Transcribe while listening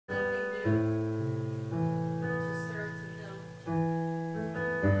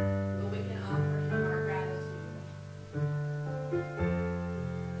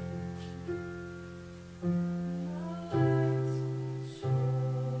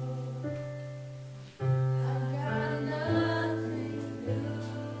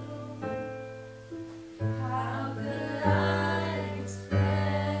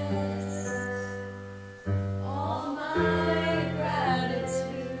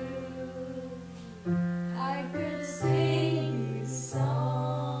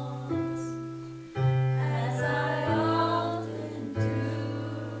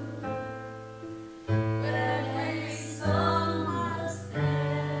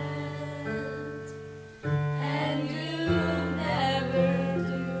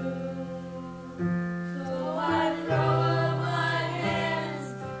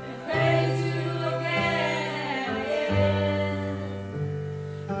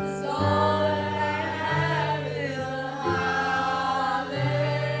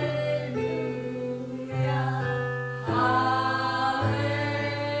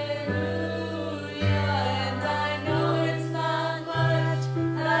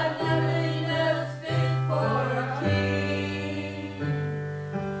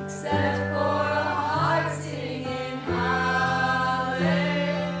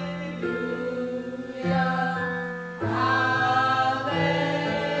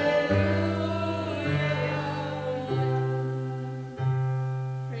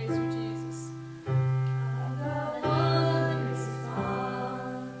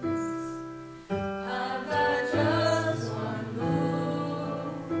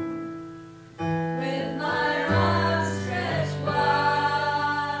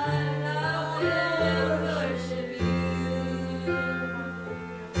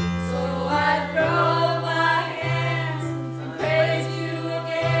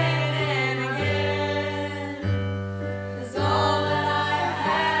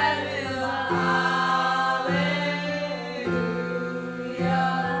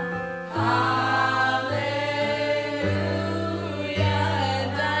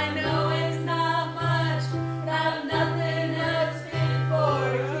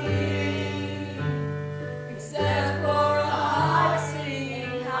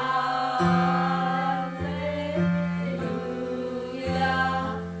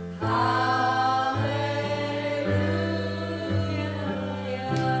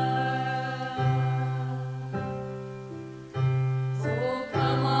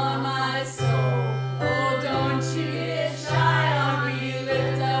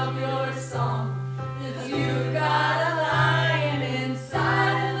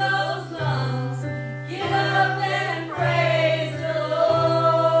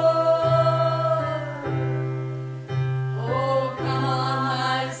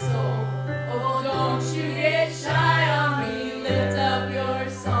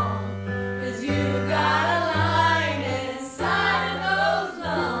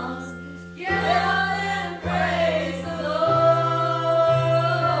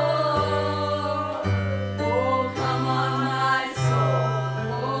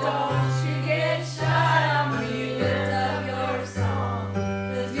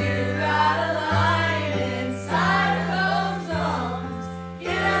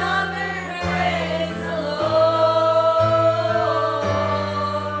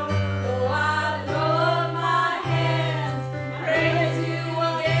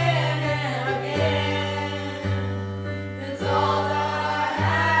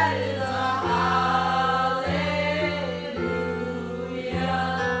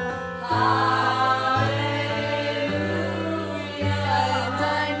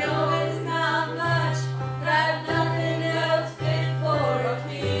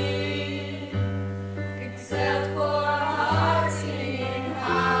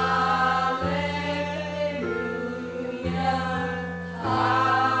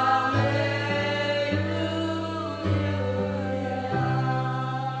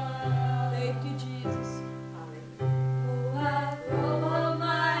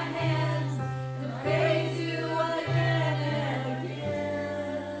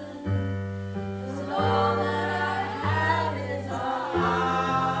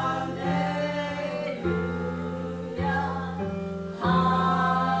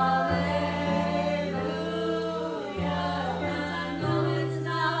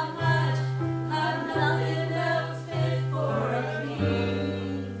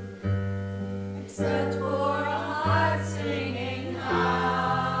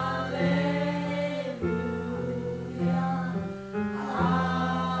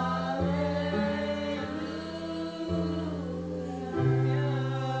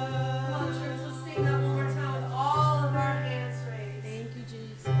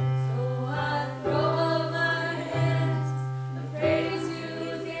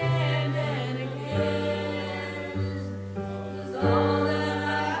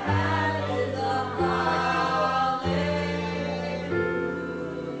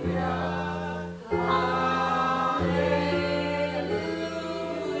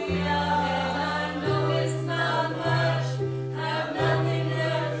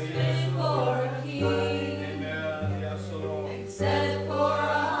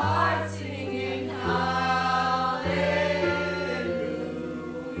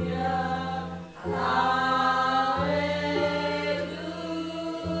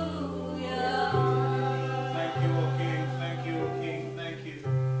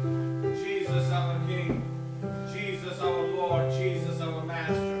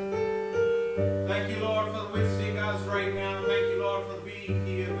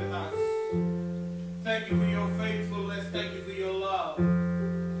with us. Thank you for your faithfulness. Thank you for your love.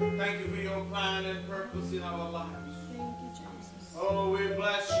 Thank you for your plan and purpose in our lives. Thank you, Jesus. Oh, we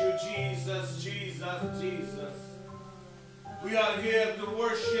bless you, Jesus, Jesus, Jesus. We are here to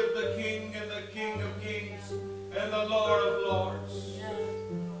worship the King and the King of Kings and the Lord of Lords. Yes.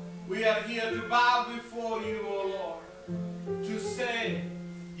 We are here to bow before you, O Lord, to say,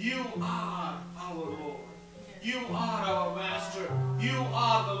 you are our Lord. You are our Master. You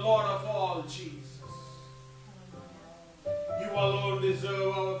are the Lord of all, Jesus. You alone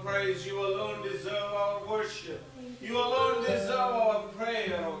deserve our praise. You alone deserve our worship. You alone deserve our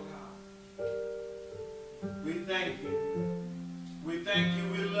prayer, O God. We thank you. We thank you,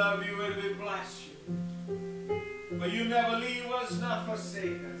 we love you, and we bless you. For you never leave us, nor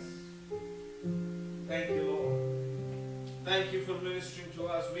forsake us. Thank you, Lord. Thank you for ministering to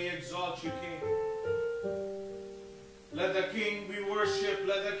us. We exalt you, King. Let the King be worshipped.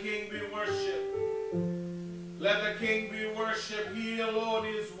 Let the King be worshipped. Let the King be worshipped. He alone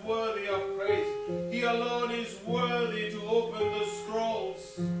is worthy of praise. He alone is worthy to open the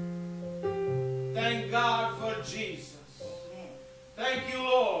scrolls. Thank God for Jesus. Thank you,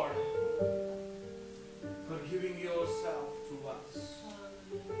 Lord, for giving yourself to us.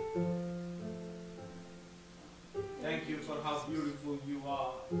 Thank you for how beautiful you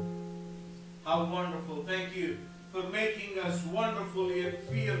are. How wonderful. Thank you for making us wonderfully and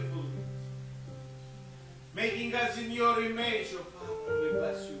fearfully. Making us in your image, oh Father. We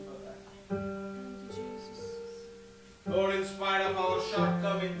bless you for that. Thank you, Jesus. Lord, in spite of our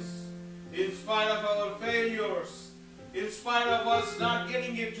shortcomings, in spite of our failures, in spite of us not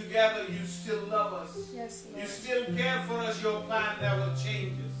getting it together, you still love us. Yes, Lord. You still care for us. Your plan never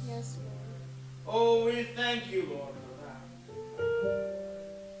changes. Yes, Lord. Oh, we thank you, Lord, for that.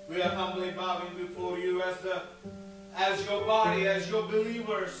 We are humbly bowing before you as your body, as your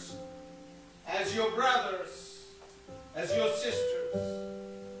believers, as your brothers, as your sisters,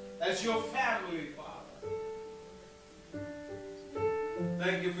 as your family, Father.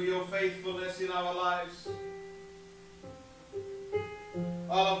 Thank you for your faithfulness in our lives.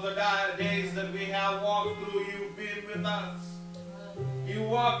 All of the days that we have walked through, you've been with us. You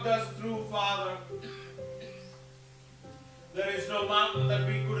walked us through, Father. There is no mountain that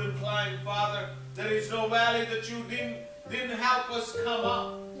we couldn't climb, Father. There is no valley that you didn't help us come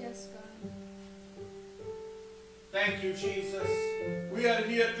up. Yes, God. Thank you, Jesus. We are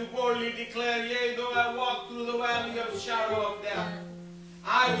here to boldly declare, yea, though I walk through the valley of shadow of death,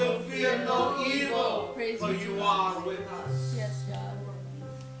 I will fear no evil, for you are with us. Yes, God.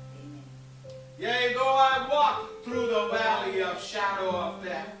 Yea, though I walk through the valley of shadow of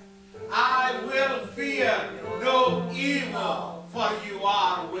death, I will fear no evil, for you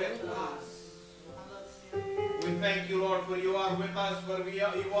are with us. We thank you, Lord, for you are with us, for you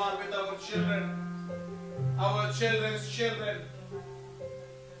are with our children, our children's children,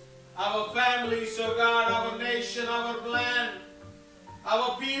 our families, oh God, our nation, our land,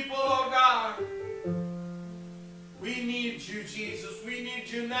 our people, oh God. We need you, Jesus. We need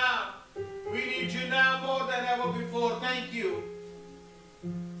you now. We need you now more than ever before. Thank you.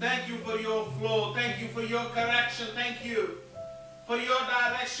 Thank you for your flow. Thank you for your correction. Thank you for your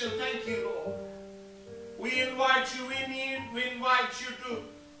direction. Thank you, Lord. We invite you. We invite you to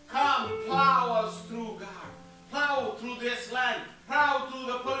come plow us through, God. Plow through this land. Plow through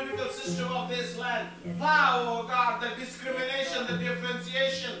the political system of this land. Plow, oh God, the discrimination, the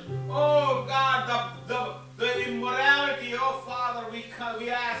differentiation. Oh God, the immorality. Oh Father, we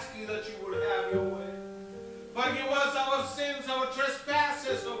ask you that you would have your way. Forgive us our sins, our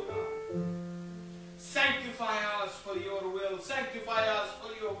trespasses, oh God. Sanctify us for your will. Sanctify us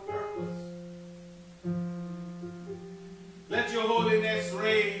for your purpose. Let your holiness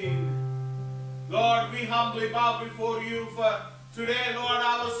reign. Lord, we humbly bow before you for today, Lord.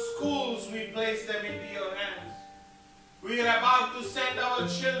 Our schools, we place them into your hands. We are about to send our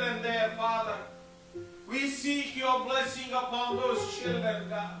children there, Father. We seek your blessing upon those children,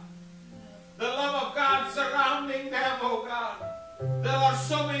 God. The love of God surrounding them, oh God. There are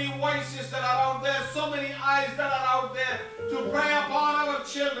so many voices that are out there, so many eyes that are out there to pray upon our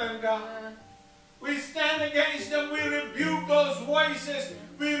children, God. We stand against them. We rebuke those voices.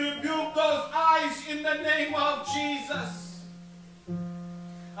 We rebuke those eyes in the name of Jesus.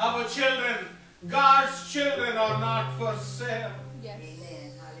 Our children, God's children, are not for sale. Yes.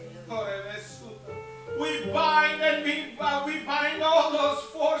 Hallelujah. We bind and we bind all those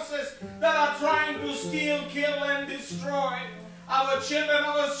forces that are trying to steal, kill, and destroy our children,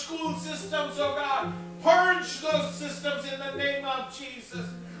 our school systems, oh God. Purge those systems in the name of Jesus.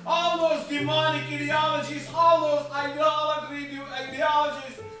 All those demonic ideologies, all those ideologies,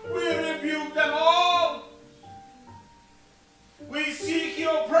 We rebuke them all. We seek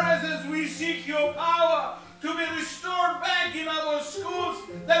your presence. We seek your power to be restored back in our schools,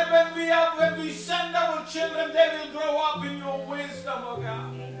 that when we send our children, they will grow up in your wisdom, oh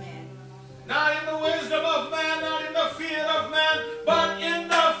God. Amen. Not in the wisdom of man, not in the fear of man, but in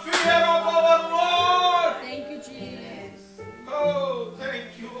the fear of our Lord. Thank you, Jesus. Oh,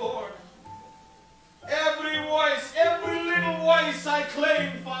 thank you, Lord. Every voice, every little voice I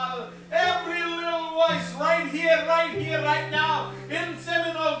claim, Father. Every little voice right here, right now. In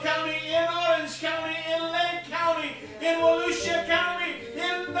Seminole County, in Orange County, in Lake County, in Volusia County,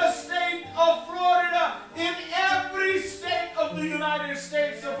 in the state of Florida, in every state of the United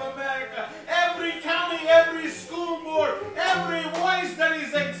States of America. Every county, every school board, every voice that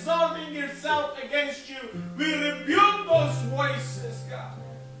is exalting itself against you. We rebuke those voices, God.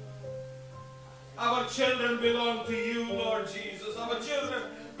 Our children belong to you, Lord Jesus. Our children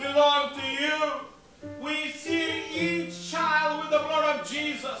belong to you. We seal each child with the blood of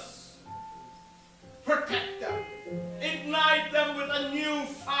Jesus. Protect them. Ignite them with a new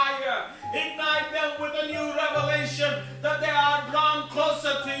fire. Ignite them with a new revelation that they are drawn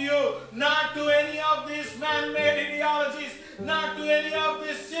closer to you. Not to any of these man-made ideologies. Not to any of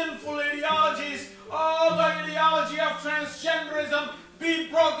these sinful ideologies. All the ideology of transgenderism be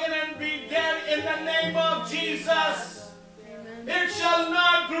broken and be dead in the name of Jesus. Amen. It shall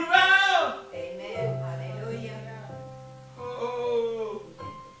not prevail. Amen. Hallelujah. Oh,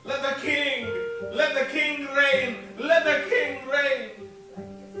 let the King reign. Let the King reign.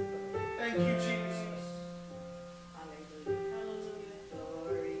 Thank you, Jesus. Hallelujah.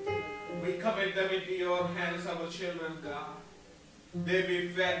 Glory to you. We commit them into your hands, our children, God. They be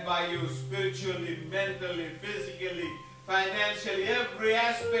fed by you spiritually, mentally, physically, financially, every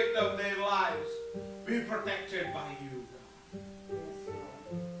aspect of their lives. Be protected by you, God. Yes,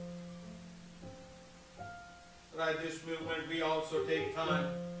 Lord. Right, this movement, we also take time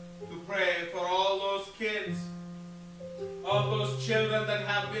to pray for all those kids, all those children that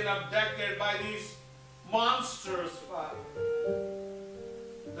have been abducted by these monsters, Father.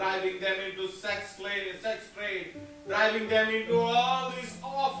 Driving them into sex trade, driving them into all these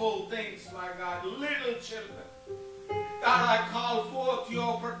awful things, my God, little children. God, I call forth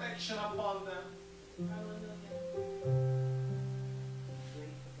your protection upon them.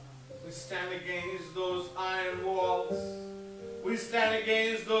 We stand against those iron walls. We stand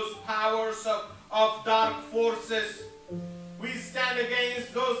against those powers of dark forces. We stand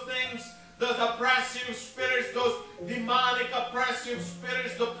against those things, those oppressive spirits, those demonic oppressive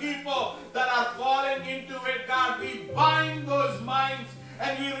spirits, the people that are falling into it. God, we bind those minds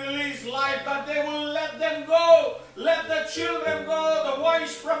and we release life, that they will let them go. Let the children go. The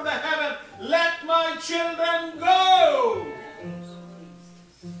voice from the heaven, let my children go.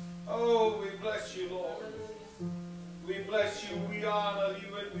 Oh, we bless you, Lord. We bless you, we honor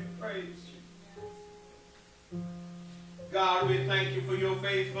you, and we praise you. God, we thank you for your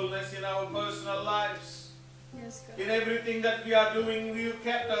faithfulness in our personal lives. Yes, God. In everything that we are doing, you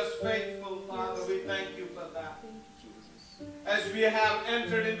kept us faithful, Father. We thank you for that. Thank you, Jesus. As we have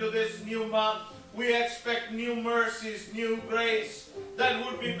entered into this new month, we expect new mercies, new grace that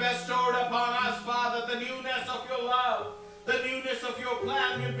would be bestowed upon us, Father. The newness of your love, the newness of your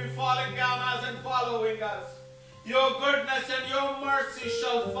plan will be falling down us and following us. Your goodness and your mercy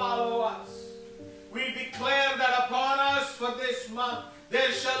shall follow us. We declare that upon us for this month,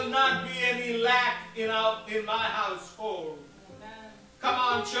 there shall not be any lack in my household. Come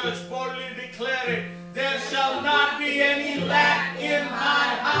on, church, boldly declare it. There shall not be any lack in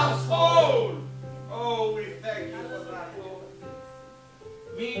my household. Oh, we thank you for that, Lord.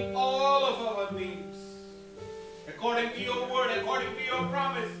 Meet all of our needs. According to your word, according to your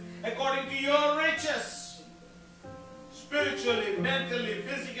promise, according to your riches. Spiritually, mentally,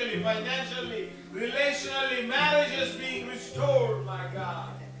 physically, financially, relationally, marriages being restored, my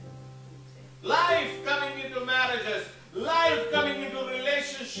God. Life coming into marriages, life coming into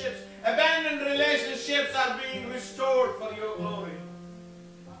relationships, abandoned relationships are being restored for your glory.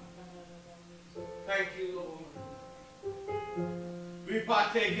 Thank you, Lord. We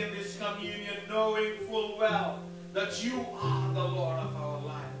partake in this communion knowing full well that you are the Lord of our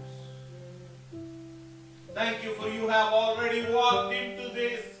lives. Thank you for you have already walked into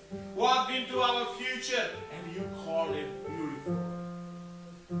this, walked into our future, and you called it beautiful.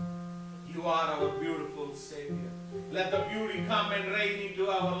 You are our beautiful Savior. Let the beauty come and reign into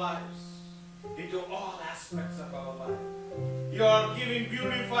our lives, into all aspects of our life. You are giving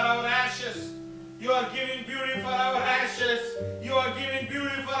beauty for our ashes. You are giving beauty for our ashes. You are giving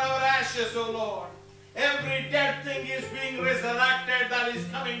beauty for our ashes, O Lord. Every dead thing is being resurrected, that is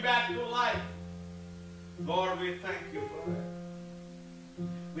coming back to life. Lord, we thank you for it.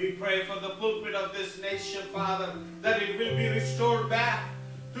 We pray for the pulpit of this nation, Father, that it will be restored back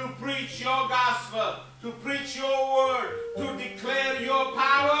to preach your gospel, to preach your word, to declare your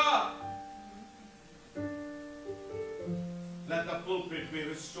power. Let the pulpit be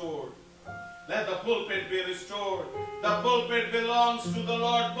restored. Let the pulpit be restored. The pulpit belongs to the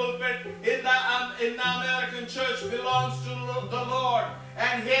Lord. Pulpit in the American church belongs to the Lord.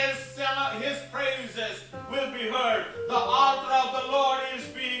 And his praises will be heard. The altar of the Lord is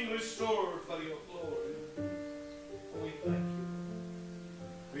being restored for your glory. We thank you.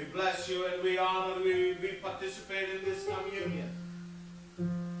 We bless you and we honor you. We participate in this communion.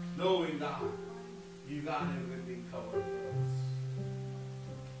 Knowing God, you got everything covered for us.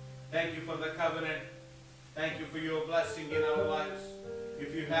 Thank you for the covenant. Thank you for your blessing in our lives.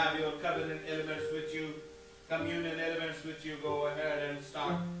 If you have your covenant elements with you, communion elements with you, go ahead and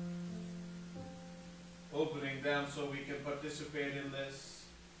start opening them so we can participate in this.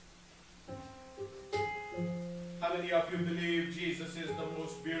 How many of you believe Jesus is the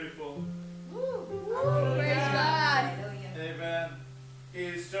most beautiful? Praise God. Amen. He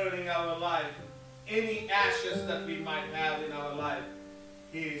is turning our life. Any ashes that we might have in our life,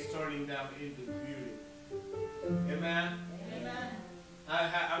 He is turning them into beauty. Amen. Amen.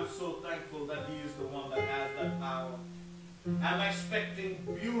 I'm so thankful that He is the one that has that power. I'm expecting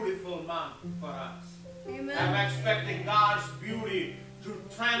beautiful month for us. Amen. I'm expecting God's beauty to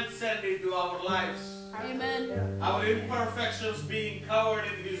transcend into our lives. Amen. Our imperfections being covered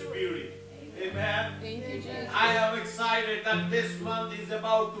in His beauty. Amen. Thank you, Jesus. I am excited that this month is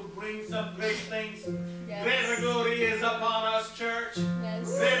about to bring some great things. Yes. Greater glory is upon us, church.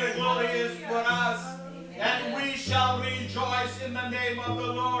 Yes. Greater glory is for us. And we shall rejoice in the name of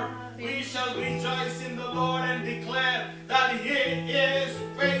the Lord. We shall rejoice in the Lord and declare that He is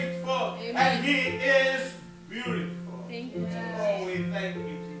faithful. Amen. And He is beautiful. Thank you, Jesus. Oh, we thank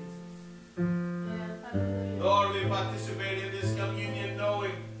you, Jesus. Lord, we participate in this communion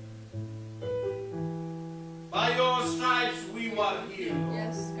knowing by your stripes we were healed.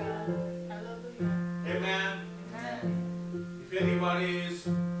 Yes, God. Amen. If anybody is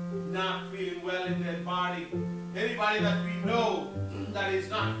not feeling well in their body, anybody that we know that is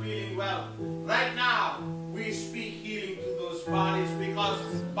not feeling well, right now we speak healing to those bodies because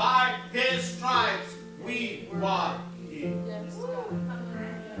by His stripes we were healed. Yes, God.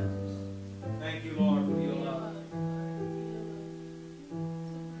 Thank you, Lord, for your love.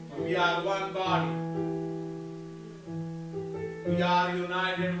 We are one body. We are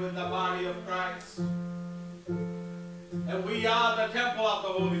united with the body of Christ. And we are the temple of the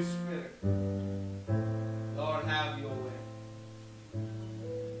Holy Spirit. Lord, have your way.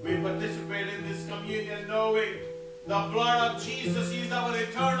 We participate in this communion knowing the blood of Jesus is our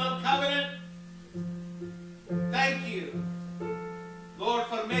eternal covenant. Thank you, Lord,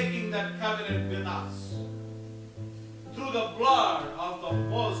 for making that covenant with us through the blood of the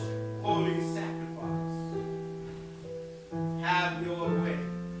most holy sacrifice. Have your way,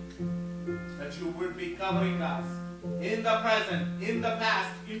 that you would be covering us in the present, in the past,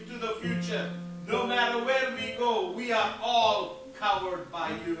 into the future. No matter where we go, we are all covered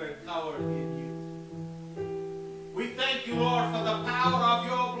by you and covered in you. We thank you, Lord, for the power of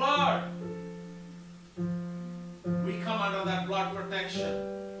your blood. We come under that blood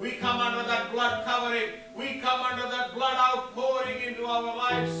protection. We come under that blood covering. We come under that blood outpouring into our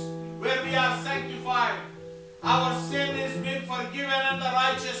lives where we are sanctified. Our sin is being forgiven and the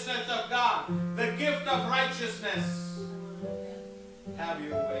righteousness of God, the gift of righteousness. Have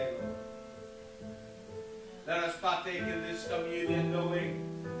your way, Lord. Let us partake in this communion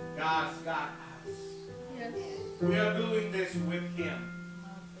knowing God's got us. Yes. We are doing this with Him.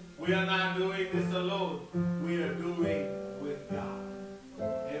 We are not doing this alone. We are doing with God.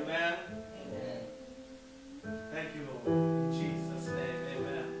 Amen. Amen. Thank you, Lord. In Jesus' name,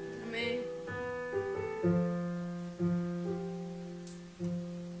 amen. Amen.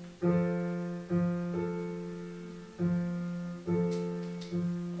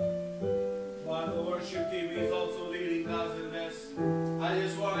 While the worship team is also leading us in this, I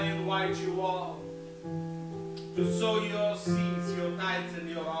just want to invite you all to sow your seeds, your tithes, and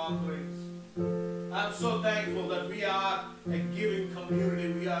your offerings. I'm so thankful that we are a giving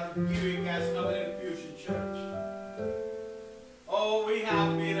community. We are giving as Covenant Fusion Church. Oh, we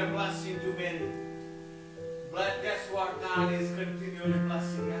have been a blessing to many. But guess what? God is continually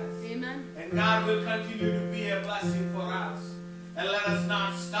blessing us. Amen. And God will continue to be a blessing for us. And let us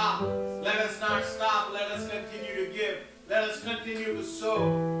not stop. Let us not stop. Let us continue to give. Let us continue to sow,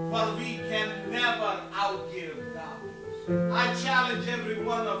 for we can never outgive God. I challenge every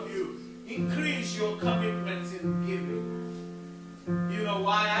one of you, increase your commitments in giving. You know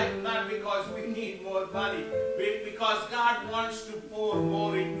why? Not because we need more money, but because God wants to pour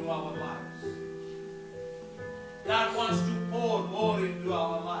more into our lives. God wants to pour more into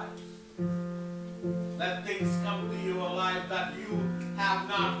our lives. Let things come to your life that you have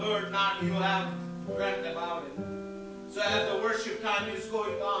not heard, not you have read about it. So as the worship time is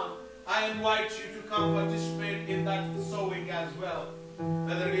going on, I invite you to come participate in that sowing as well.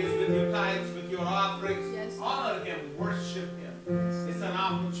 Whether it is with your tithes, with your offerings, Yes. honor Him, worship Him. It's an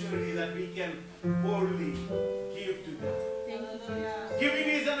opportunity that we can boldly give to God. Thank you, Jesus. Giving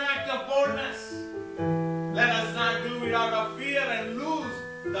is an act of boldness. Let us not do it out of fear and lose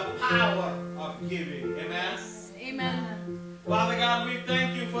the power of giving. Amen? Amen. Father God, we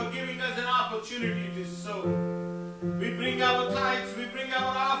thank you for giving us an opportunity to sow. We bring our tithes, we bring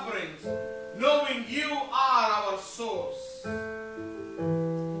our offerings, knowing you are our source.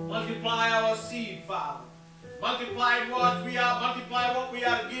 Multiply our seed, Father. Multiply what we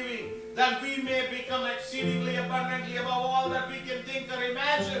are giving, that we may become exceedingly abundantly above all that we can think or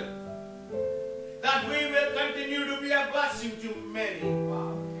imagine. That we will continue to be a blessing to many,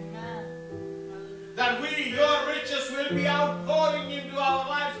 Father. That we, your riches, will be outpouring into our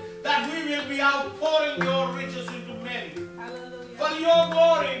lives. That we will be outpouring your riches into many. For your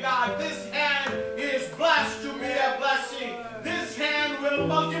glory, God, this hand is blessed to be a blessing. This hand will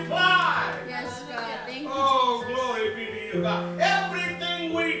multiply. Yes, God. Thank you, Oh, Jesus. glory be to you, God.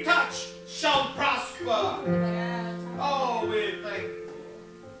 Everything we touch shall prosper. Oh, we thank you.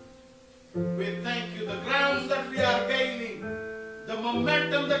 We thank you. The grounds that we are gaining, the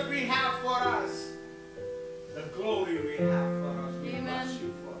momentum that we have for us, the glory we have for us. We bless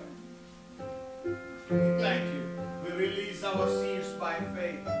you for it. We thank you. We release our seeds by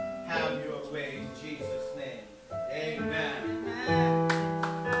faith. Have your way in Jesus' name. Amen.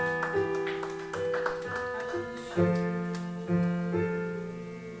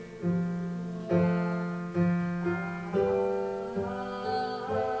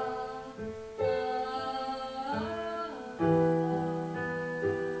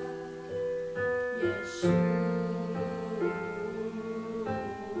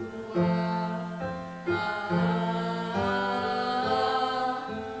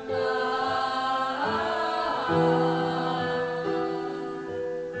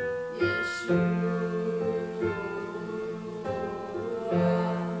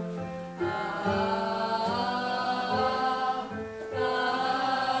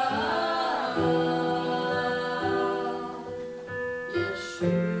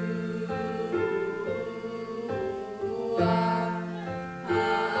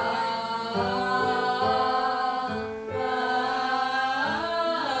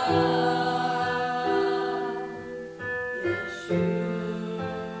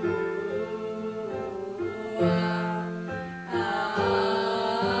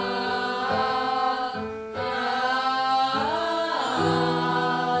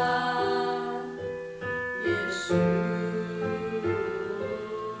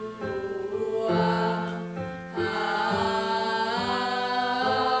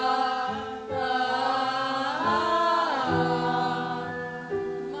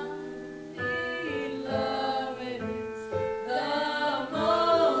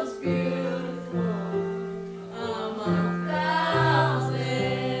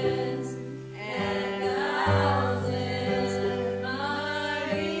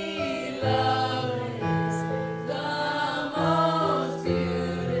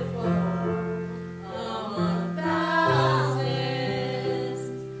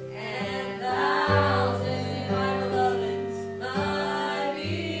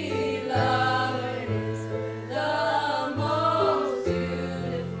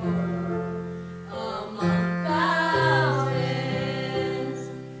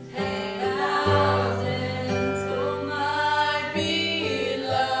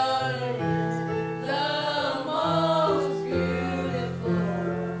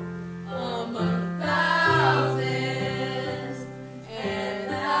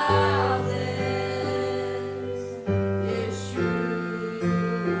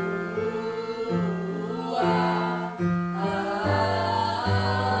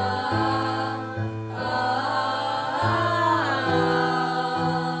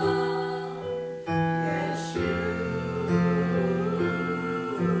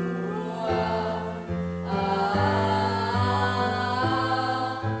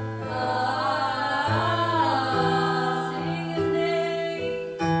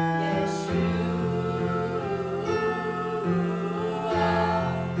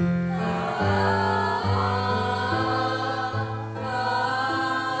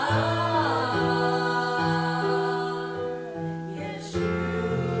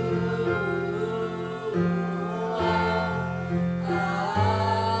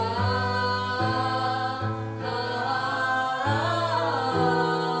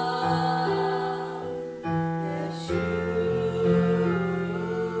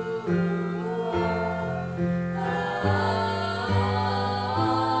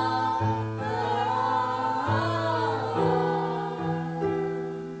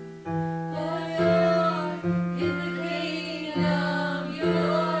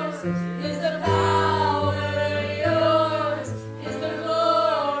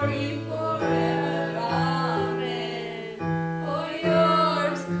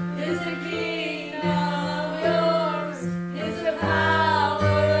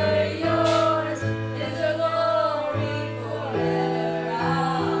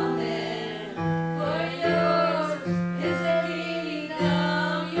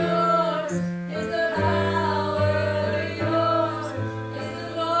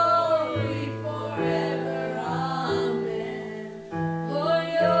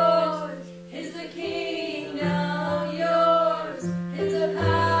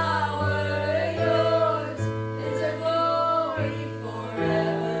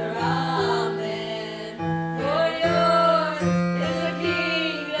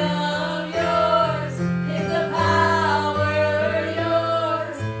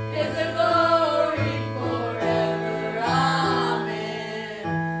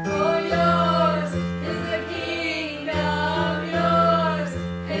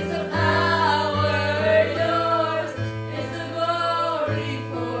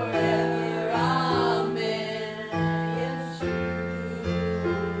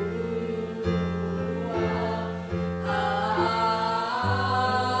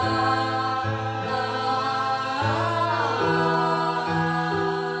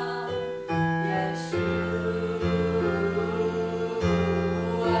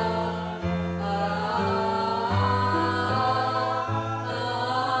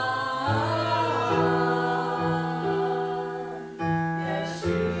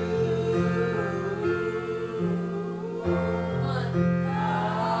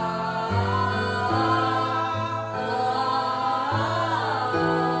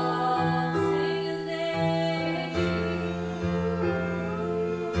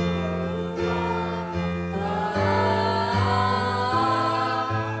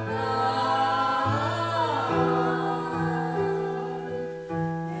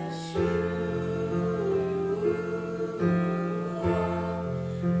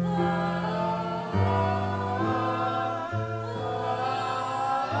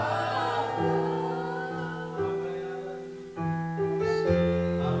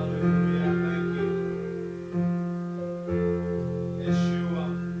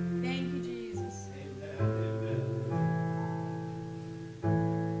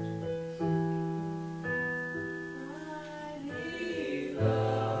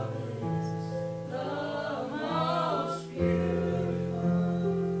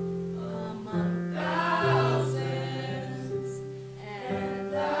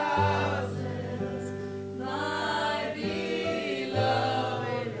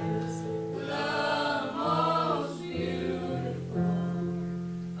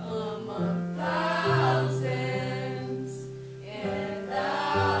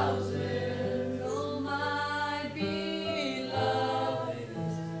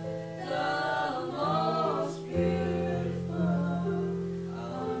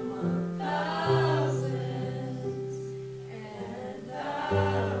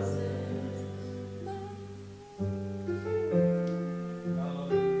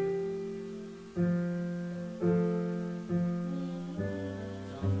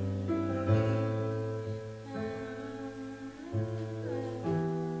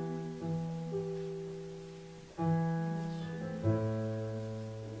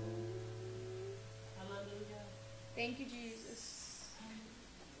 Thank you, Jesus.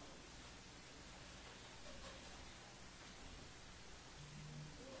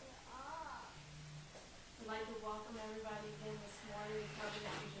 I'd like to welcome everybody again this morning to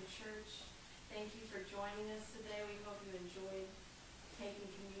Covenant Fusion Church. Thank you for joining us today. We hope you enjoyed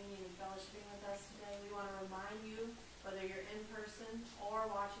taking communion and fellowshipping with us today. We want to remind you, whether you're in person or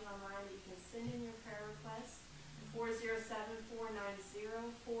watching online, that you can send in your prayer requests to 407-490-4019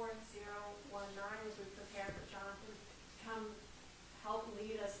 as we prepare for Jonathan to come help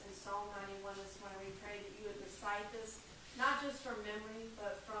lead us in Psalm 91 this morning. We pray that you would recite this, not just from memory,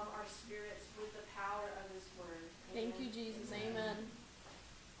 but from our spirits with the power of his word. Amen. Thank you, Jesus. Amen.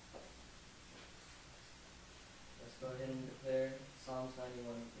 Let's go ahead and declare Psalms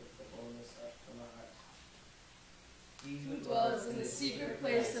 91 with the boldness up from our hearts. He Who dwells in the secret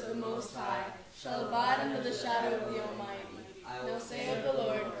place of the Most High shall abide under the shadow of the Almighty. I will say of the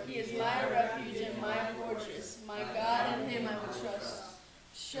Lord, He is my refuge and my fortress, my God, in Him I will trust.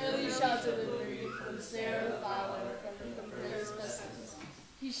 Surely He shall deliver you from the snare of the fowler, from the perilous pestilence.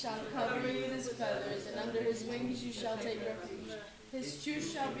 He shall cover you with His feathers, and under His wings you shall take refuge. His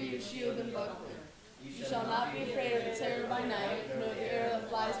truth shall be your shield and buckler. You shall not be afraid of the terror by night, nor the arrow that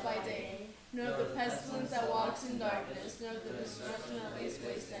flies by day, nor of the pestilence that walks in darkness, nor of the destruction that lays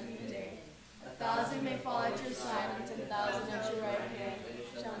waste at noonday. 1,000 may fall at your side, and 10,000 at your right hand, but it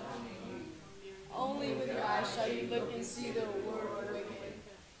shall not hit you. Only with your eyes shall you look and see the reward of the wicked.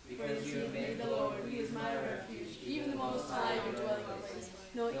 Because you have made the Lord, He is my refuge, even the Most High your dwelling place.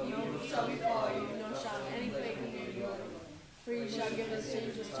 No evil shall befall you, nor shall any plague come near you. For He shall give His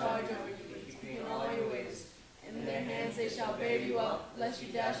angels charge over you, to keep you in all your ways. In their hands they shall bear you up, lest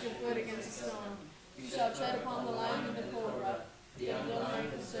you dash your foot against a stone. You shall tread upon the lion and the cobra, the young lion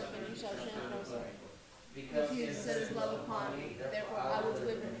and the serpent you shall trample over. Because He has set His love upon me, therefore I will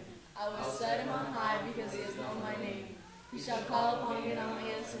deliver Him. I will set Him on high, because He has known my name. He shall call upon me, and I will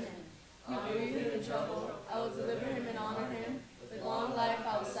answer Him. He will grieve Him in trouble. I will deliver Him and honor Him. With long life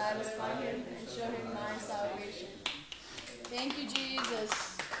I will satisfy Him and show Him my salvation. Thank you,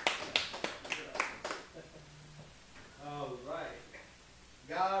 Jesus. All right.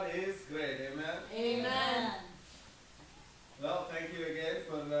 God is great. Amen. Amen. Well, thank you again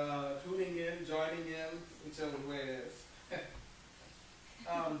for tuning in, joining in, whichever way it is.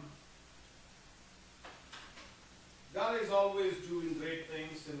 God is always doing great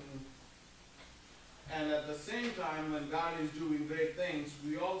things, and at the same time, when God is doing great things,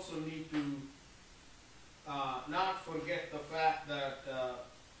 we also need to not forget the fact that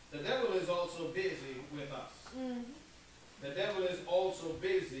the devil is also busy with us. The devil is also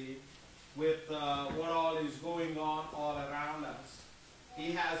busy with what all is going on all around us.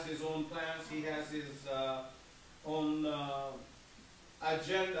 He has his own plans. He has his own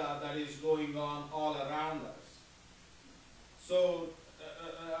agenda that is going on all around us. So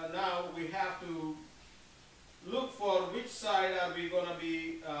now we have to look for which side are we going to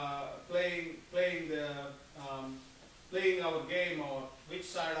be playing our game, or which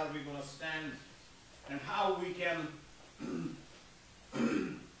side are we going to stand, and how we can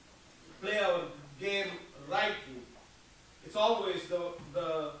play our game rightly. It's always the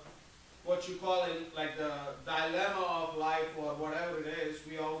what you call it, like the dilemma of life or whatever it is.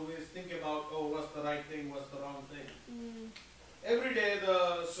 We always think about, oh, what's the right thing, what's the wrong thing. Every day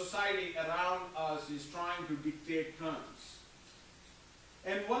the society around us is trying to dictate terms.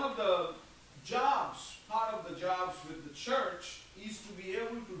 And one of the jobs, part of the jobs with the church, is to be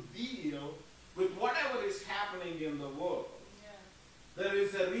able to deal with whatever is happening in the world. There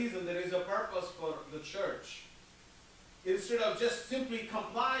is a reason, there is a purpose for the church. Instead of just simply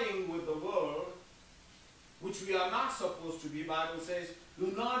complying with the world, which we are not supposed to be, Bible says,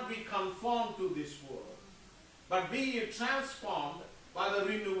 do not be conformed to this world, but be ye transformed by the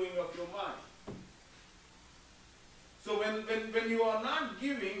renewing of your mind. So when you are not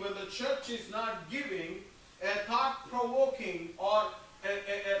giving, when the church is not giving a thought-provoking or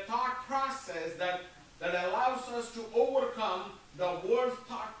a thought process that allows us to overcome the world's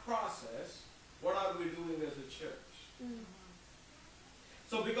thought process, what are we doing as a church?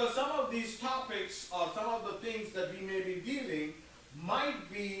 So because some of these topics or some of the things that we may be dealing might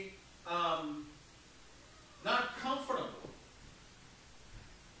be not comfortable.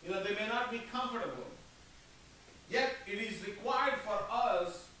 You know, they may not be comfortable. Yet it is required for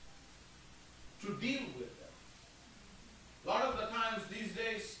us to deal with them. A lot of the times these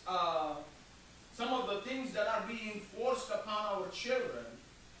days, some of the things that are being forced upon our children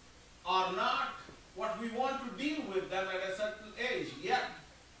are not what we want to deal with them at a certain age. Yet,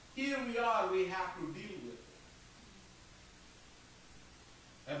 here we are, we have to deal with it.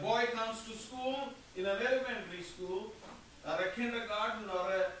 A boy comes to school, in an elementary school or a kindergarten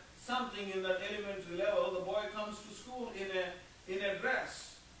or something in that elementary level, the boy comes to school in a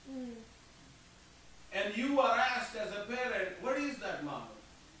dress. And you are asked as a parent, what is that, mom?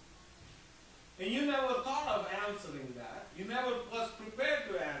 And you never thought of answering that. You never was prepared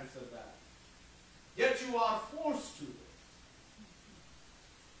to answer that. Yet you are forced to.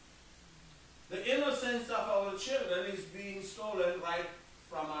 The innocence of our children is being stolen right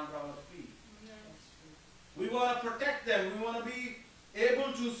from under our feet. We want to protect them. We want to be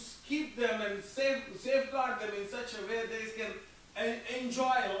able to keep them and safeguard them in such a way they can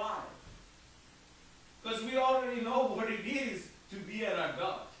enjoy life. Because we already know what it is to be an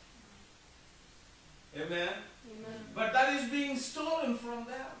adult. Amen? Amen. But that is being stolen from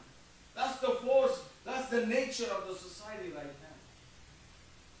them. That's the force, that's the nature of the society right now.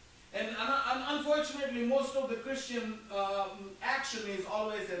 And unfortunately, most of the Christian action is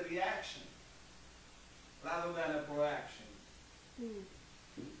always a reaction rather than a proaction.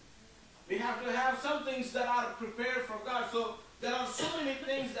 We have to have some things that are prepared for God. So there are so many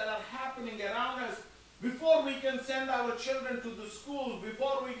things that are happening around us before we can send our children to the schools,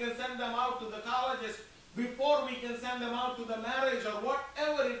 before we can send them out to the colleges, before we can send them out to the marriage or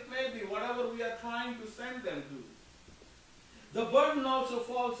whatever it may be, whatever we are trying to send them to. The burden also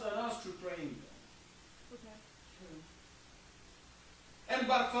falls on us to train them.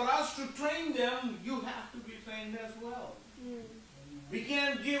 But for us to train them, you have to be trained as well. We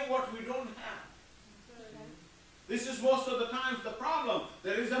can't give what we don't have. This is most of the times the problem.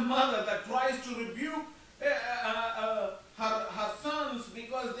 There is a mother that tries to rebuke her sons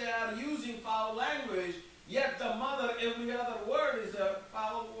because they are using foul language, yet the mother, every other word is a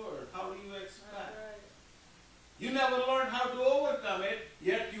foul word. How do you expect? You never learned how to overcome it,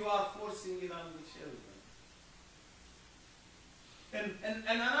 yet you are forcing it on the children.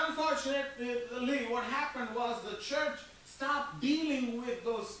 And unfortunately, what happened was the church stopped dealing with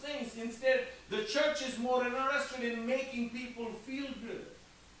those things. Instead, the church is more interested in making people feel good.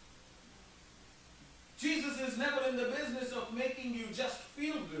 Jesus is never in the business of making you just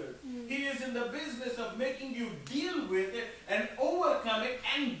feel good. He is in the business of making you deal with it and overcome it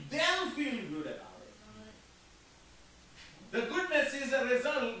and then feel good about it. The goodness is a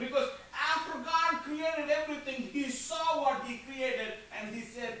result because after God created everything, He saw what He created and He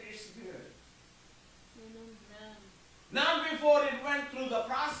said it's good. Not before it went through the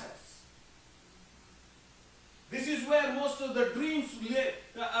process. This is where most of the dreams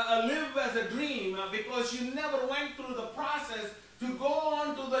live as a dream because you never went through the process to go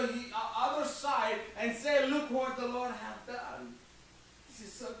on to the other side and say, look what the Lord has done. This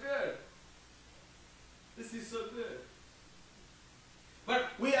is so good. This is so good.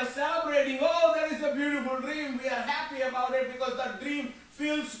 But we are celebrating, oh, that is a beautiful dream. We are happy about it because that dream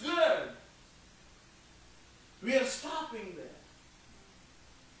feels good. We are stopping there.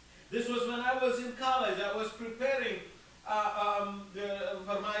 This was when I was in college. I was preparing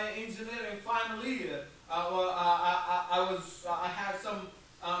for my engineering final year. I had some,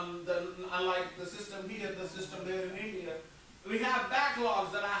 unlike the system here, the system there in India, we have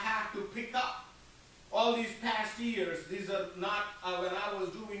backlogs that I have to pick up. All these past years, these are not, when I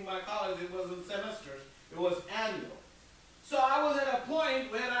was doing my college, it wasn't semesters, it was annual. So I was at a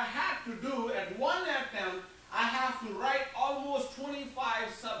point where I had to do, at one attempt, I have to write almost 25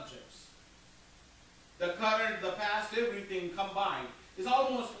 subjects. The current, the past, everything combined. It's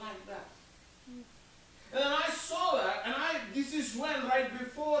almost like that. And then I saw that, and this is when, right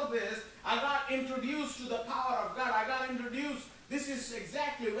before this, I got introduced to the power of God. I got introduced, this is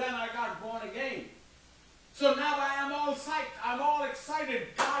exactly when I got born again. So now I am all psyched. I'm all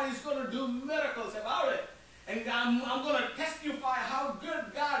excited. God is going to do miracles about it. And I'm going to testify how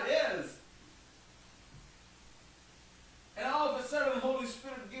good God is. And all of a sudden, the Holy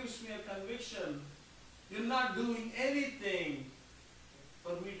Spirit gives me a conviction. You're not doing anything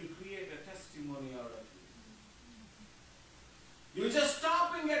for me to create a testimony out of you. You're just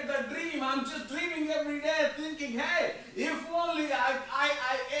stopping at the dream. I'm just dreaming every day thinking, hey, if only I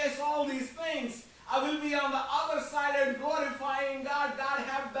ace all these things, I will be on the other side and glorifying God. God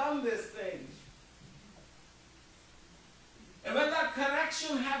have done this thing. And when that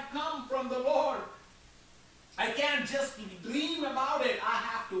correction have come from the Lord, I can't just dream about it. I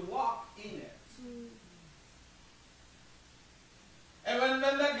have to walk in it. And when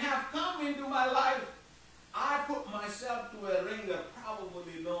that have come into my life, I put myself to a ringer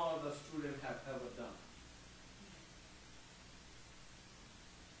probably no other student have ever done.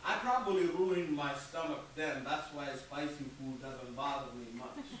 I probably ruined my stomach then. That's why spicy food doesn't bother me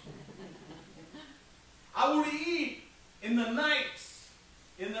much. I would eat in the nights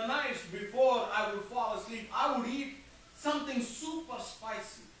in the nights before I would fall asleep, I would eat something super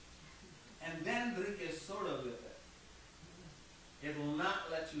spicy and then drink a soda with it. It will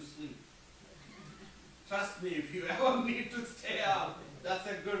not let you sleep. Trust me, if you ever need to stay up, that's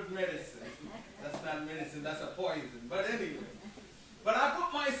a good medicine. That's not medicine, that's a poison. But anyway. But I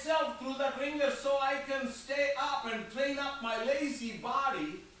put myself through that ringer so I can stay up and train up my lazy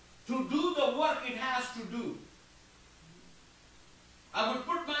body to do the work it has to do. I would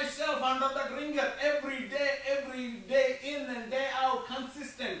put myself under that ringer every day in and day out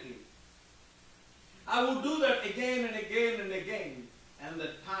consistently. I would do that again and again and again. And the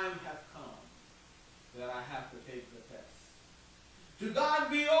time has come that I have to take the test. To God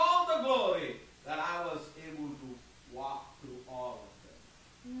be all the glory that I was able to walk through all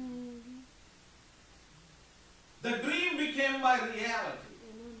of them. The dream became my reality.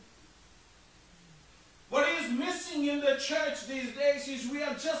 What is missing in the church these days is we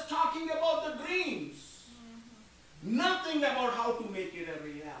are just talking about the dreams. Nothing about how to make it a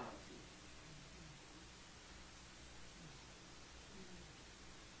reality.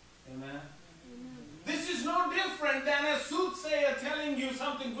 Amen. This is no different than a soothsayer telling you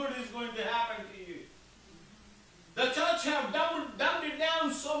something good is going to happen to you. The church have dumbed it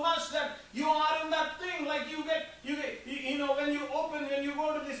down so much that you are in that thing like you know, when you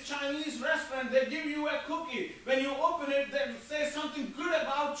go to this Chinese restaurant, they give you a cookie. When you open it, they say something good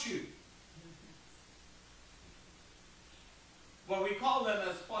about you. Well, we call them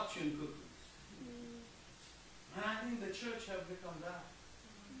as fortune cookies. And I think the church have become that.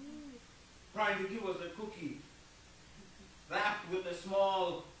 Trying to give us a cookie wrapped with a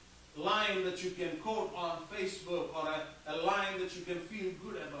small line that you can quote on Facebook, or a line that you can feel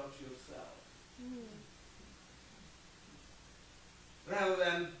good about yourself. Rather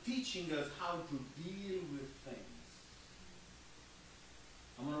than teaching us how to deal with things.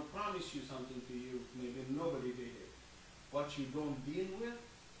 I'm going to promise you something to you, maybe nobody did it. What you don't deal with,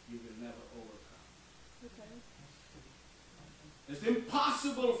 you will never overcome. Okay. It's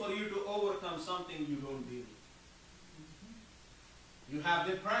impossible for you to overcome something you don't deal with. You have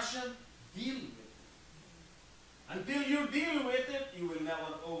depression, deal with it. Until you deal with it, you will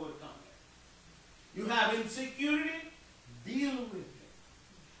never overcome it. You have insecurity, deal with it.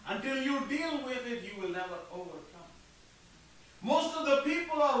 Until you deal with it, you will never overcome it. Most of the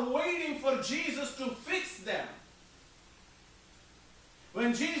people are waiting for Jesus to fix them.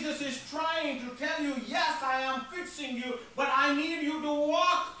 When Jesus is trying to tell you, yes, I am fixing you, but I need you to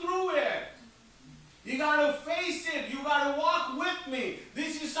walk through it. You got to face it. You got to walk with me.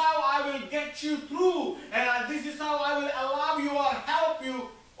 This is how I will get you through. And this is how I will allow you or help you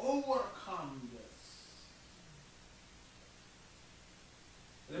overcome this.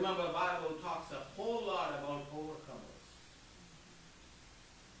 Remember, the Bible talks a whole lot about overcomers.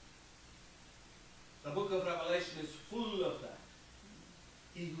 The book of Revelation is full of that.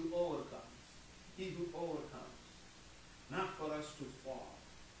 He who overcomes. He who overcomes. Not for us to fall.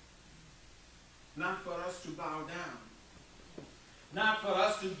 Not for us to bow down. Not for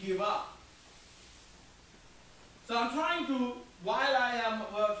us to give up. So I'm trying to, while I am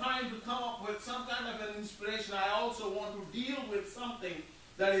trying to come up with some kind of an inspiration, I also want to deal with something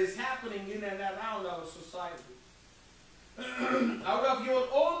that is happening in and around our society. Out of your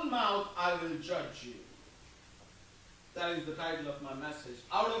own mouth I will judge you. That is the title of my message.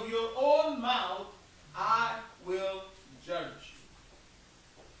 Out of your own mouth I will judge you.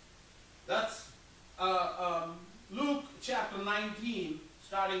 That's Luke chapter 19,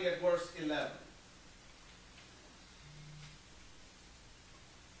 starting at verse 11.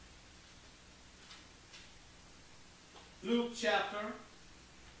 Luke chapter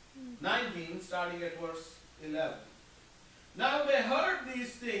 19, starting at verse 11. Now they heard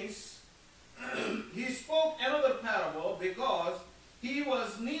these things. He spoke another parable because he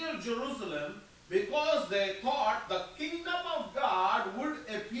was near Jerusalem, because they thought the kingdom of God would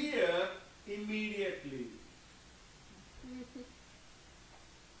appear immediately.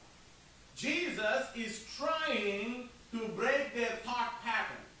 Jesus is trying to break their thought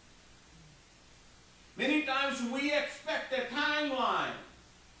pattern. Many times we expect a timeline.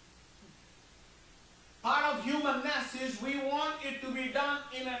 Part of humanness is we want it to be done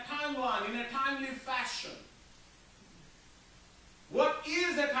in a timeline, in a timely fashion. What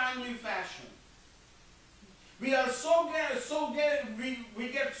is a timely fashion? We are we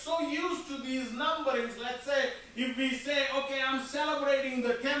get so used to these numberings. Let's say, if we say, okay, I'm celebrating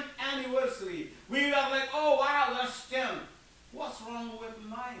the 10th anniversary, we are like, oh wow, that's 10. What's wrong with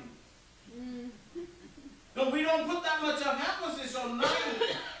 9? No, we don't put that much of emphasis on 9.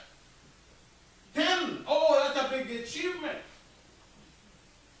 10, oh, that's a big achievement.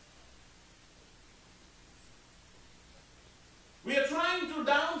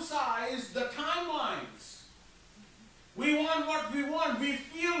 memorize the timelines. We want what we want. We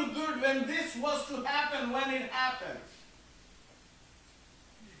feel good when this was to happen, when it happened.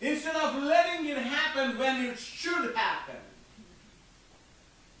 Instead of letting it happen when it should happen.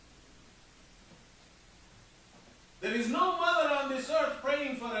 There is no mother on this earth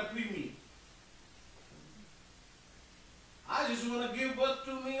praying for a preemie. I just want to give birth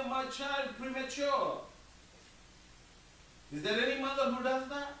to me and my child premature. Is there any mother who does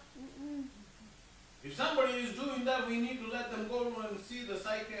that? If somebody is doing that, we need to let them go and see the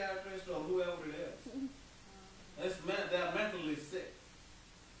psychiatrist or whoever it is. They are mentally sick.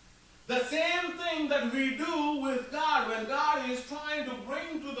 The same thing that we do with God, when God is trying to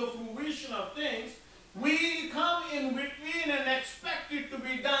bring to the fruition of things, we come in between and expect it to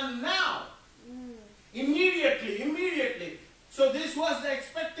be done now. Immediately. So this was the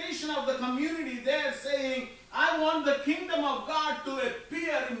expectation of the community there, saying, I want the kingdom of God to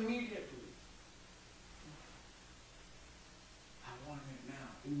appear immediately. I want it now,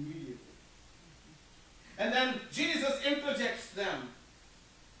 immediately. And then Jesus interjects them.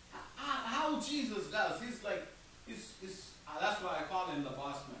 How Jesus does, he's like, that's why I call him the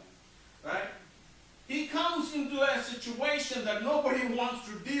boss man, right? He comes into a situation that nobody wants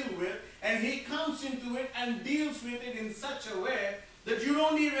to deal with, and he comes into it and deals with it in such a way that you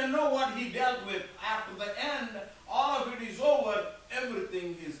don't even know what he dealt with. After the end, all of it is over,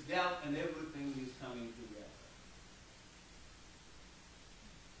 everything is dealt and everything is coming together.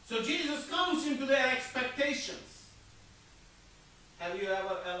 So Jesus comes into their expectations. Have you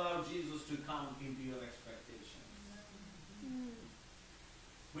ever allowed Jesus to come into your expectations?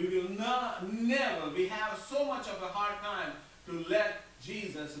 We will never, we have so much of a hard time to let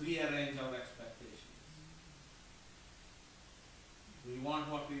Jesus rearrange our expectations. We want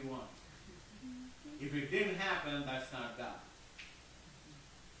what we want. If it didn't happen, that's not God.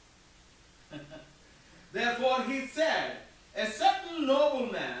 Therefore, he said, a certain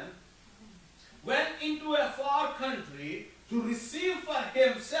nobleman went into a far country to receive for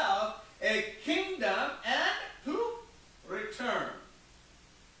himself a kingdom and to return.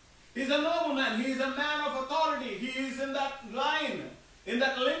 He's a nobleman. He is a man of authority. He is in that line, in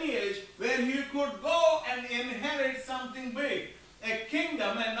that lineage where he could go and inherit something big. A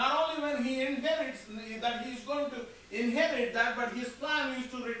kingdom, and not only when he inherits that he's going to inherit that, but his plan is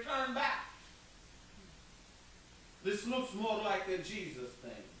to return back. This looks more like a Jesus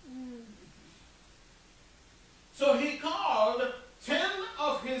thing. So he called 10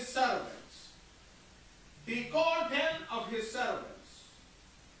 of his servants. He called 10 of his servants.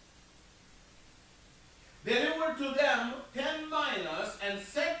 Delivered to them 10 minas and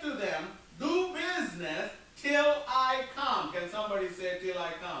said to them, do business till I come. Can somebody say till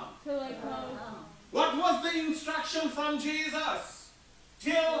I come? Till I come. What was the instruction from Jesus?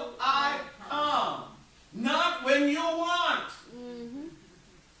 Till I come. Not when you want.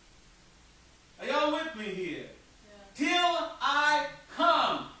 Are y'all with me here? Till I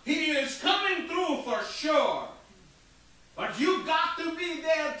come. He is coming through for sure. But you got to be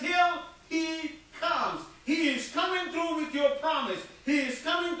there till he comes. He is coming through with your promise. He is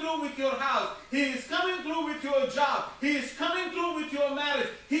coming through with your house. He is coming through with your job. He is coming through with your marriage.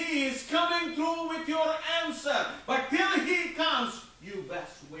 He is coming through with your answer. But till he comes, you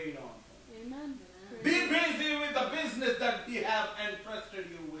best wait on him. Amen. Be busy with the business that he has entrusted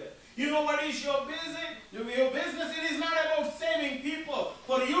you with. You know what is your business? Your business, it is not about saving people.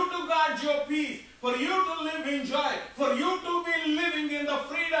 For you to guard your peace, for you to live in joy, for you to be living in the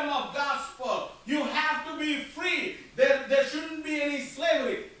freedom of gospel, you have to be free. There shouldn't be any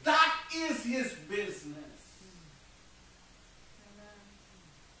slavery. That is his business.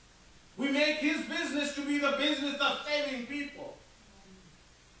 We make his business to be the business of saving people.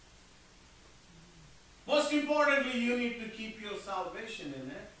 Most importantly, you need to keep your salvation in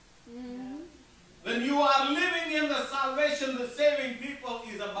it. When you are living in the salvation, the saving people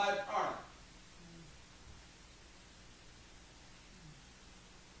is a byproduct.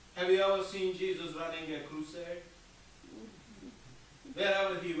 Have you ever seen Jesus running a crusade?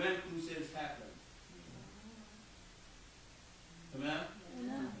 Wherever he went, crusades happened.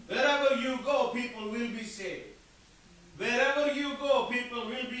 Amen? Wherever you go, people will be saved. Wherever you go, people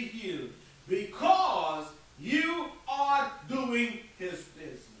will be healed. Because you are doing his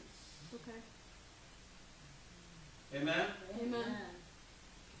business. Okay. Amen? Amen.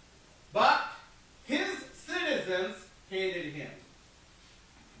 But his citizens hated him.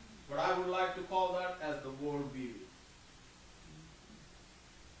 But I would like to call that as the worldview.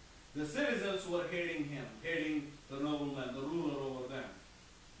 The citizens were hating him, hating the nobleman, the ruler over them.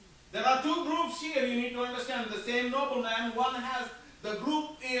 There are two groups here you need to understand. The same nobleman, one has, the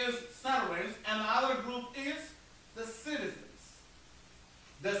group is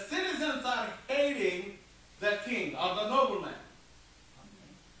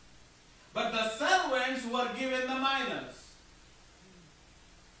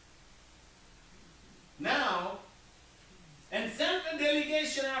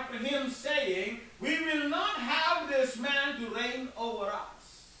after him, saying, we will not have this man to reign over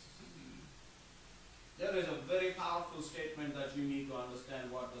us. There is a very powerful statement that you need to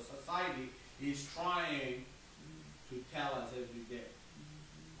understand what the society is trying to tell us every day.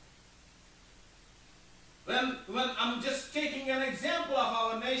 When I'm just taking an example of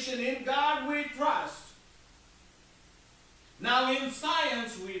our nation, in God we trust. Now in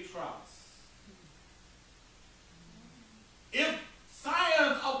science we trust. If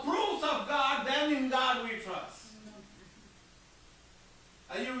science approves of God, then in God we trust.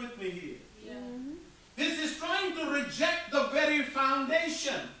 Are you with me here? Yeah. This is trying to reject the very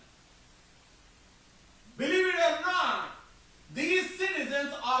foundation. Believe it or not, these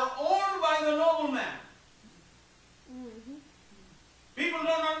citizens are owned by the nobleman. People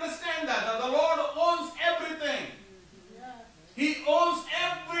don't understand that the Lord owns everything. He owns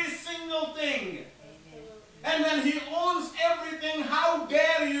every single thing. And when he owns everything, how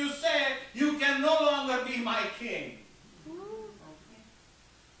dare you say you can no longer be my king?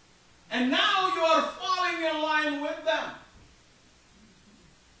 And now you are falling in line with them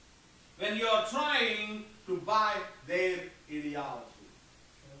when you are trying to buy their ideology.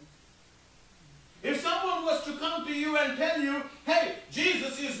 If someone was to come to you and tell you, hey,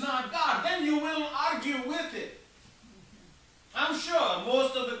 Jesus is not God, then you will argue with it. I'm sure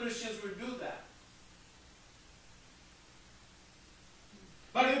most of the Christians would do that.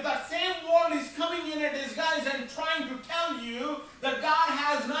 But if that same world is coming in a disguise and trying to tell you that God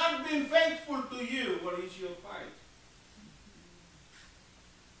has not been faithful to you, what is your fight?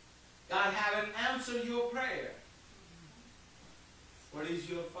 God haven't answered your prayer. What is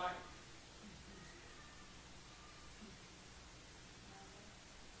your fight?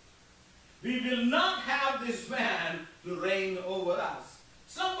 We will not have this man to reign over us.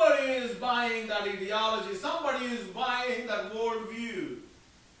 Somebody is buying that ideology. Somebody is buying that worldview.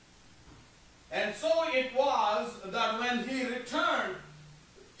 And so it was that when he returned,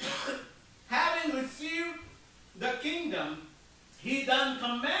 having received the kingdom, he then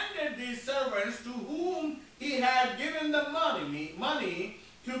commanded these servants to whom he had given the money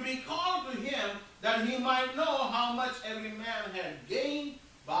to be called to him, that he might know how much every man had gained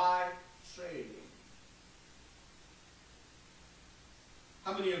by trading.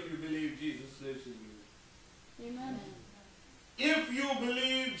 How many of you believe Jesus lives in you? Amen. If you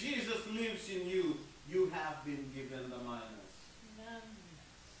believe Jesus lives in you, you have been given the minus. Amen.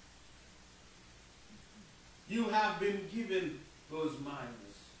 You have been given those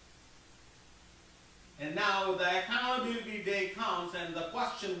minus. And now the accountability day comes, and the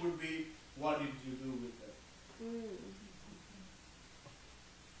question would be, what did you do with it?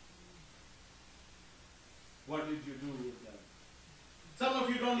 What did you do with them? Some of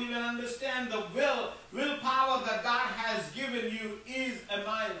you don't even understand the willpower that God has given you is a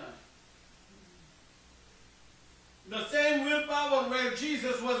minor. The same willpower where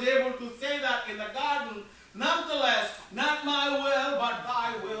Jesus was able to say that in the garden, nonetheless, not my will, but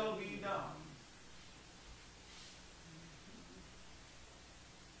thy will be done.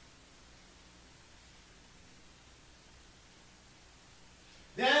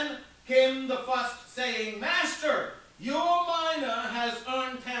 Then came the first saying, Master, your mina has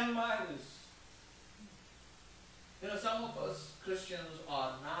earned 10 minas. You know, some of us Christians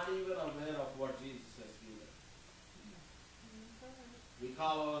are not even aware of what Jesus has given. We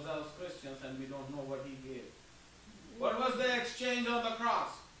call ourselves Christians and we don't know what he gave. What was the exchange on the cross?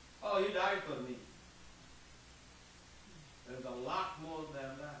 Oh, he died for me. There's a lot more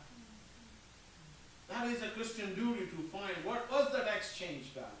than that. That is a Christian duty to find what was that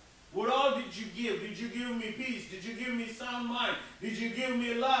exchange, God? What all did you give? Did you give me peace? Did you give me sound mind? Did you give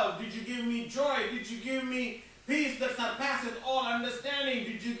me love? Did you give me joy? Did you give me peace that surpasses all understanding?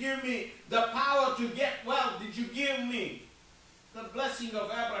 Did you give me the power to get wealth? Did you give me the blessing of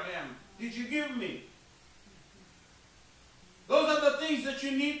Abraham? Did you give me? Those are the things that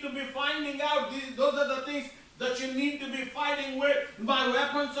you need to be finding out. Those are the things that you need to be fighting with. My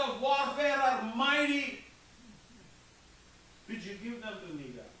weapons of warfare are mighty. Did you give them to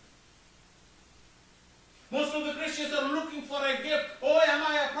me, God? Most of the Christians are looking for a gift. Oh, am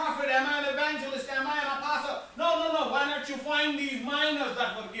I a prophet? Am I an evangelist? Am I an apostle? No, no, no. Why not you find these minors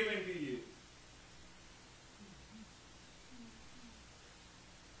that were given to you?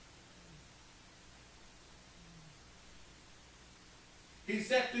 He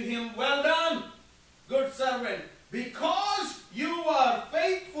said to him, well done, good servant, because you are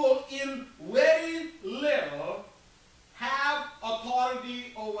faithful in very little, have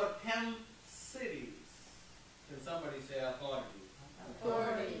authority over 10 cities. Can somebody say authority?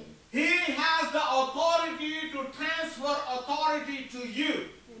 Authority. He has the authority to transfer authority to you.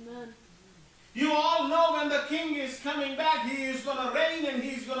 You all know when the king is coming back, he is going to reign, and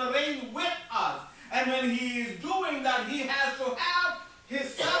he is going to reign with us. And when he is doing that, he has to have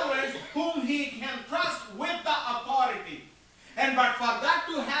his servants whom he can trust with the authority. And but for that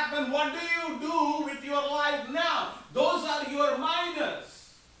to happen, what do you do with your life now? Those are your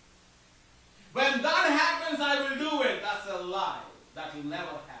minors. When that happens, I will do it. That's a lie. That will never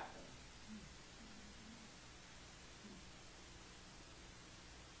happen.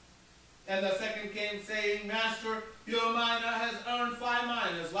 And the second came, saying, Master, your mina has earned 5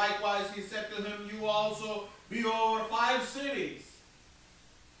 minas. Likewise, he said to him, you also be over 5 cities.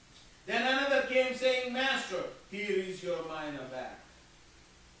 Then another came, saying, Master, here is your mina back.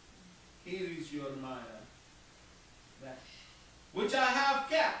 Here is your mina back, which I have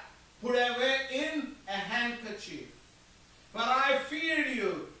kept, put away in a handkerchief. For I feared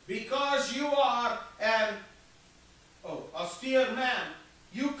you, because you are an austere man.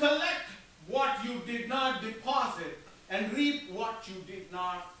 You collect what you did not deposit, and reap what you did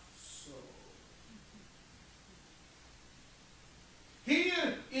not sow.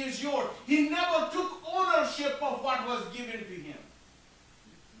 Here is yours. He never took ownership of what was given to him.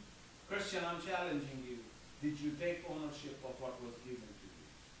 Christian, I'm challenging you. Did you take ownership of what was given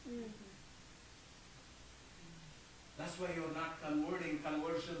to you? That's why you're not converting.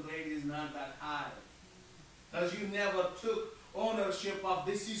 Conversion rate is not that high. Because you never took ownership of,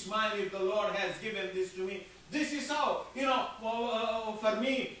 this is mine if the Lord has given this to me. This is how, for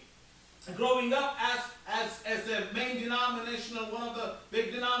me, growing up as a main denominational, one of the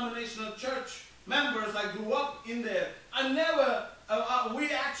big denominational church members, I grew up in there. I never, we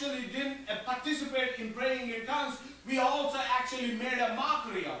actually didn't participate in praying in tongues. We also actually made a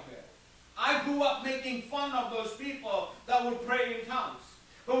mockery of it. I grew up making fun of those people that would pray in tongues.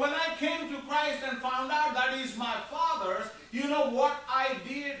 But when I came to Christ and found out that is my Father's, you know what I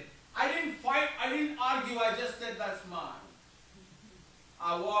did? I didn't fight, I didn't argue, I just said that's mine.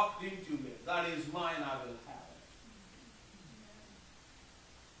 I walked into it. That is mine, I will have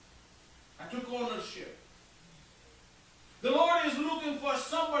it. I took ownership. The Lord is looking for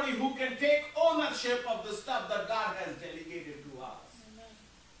somebody who can take ownership of the stuff that God has delegated to us.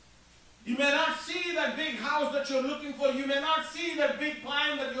 You may not see that big house that you're looking for. You may not see that big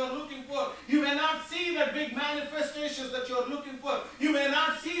plan that you're looking for. You may not see the big manifestations that you're looking for. You may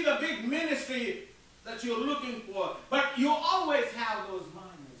not see the big ministry that you're looking for. But you always have those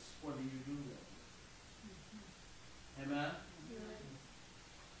minds. What do you do with them? Amen?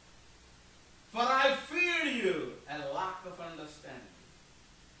 For I fear you, a lack of understanding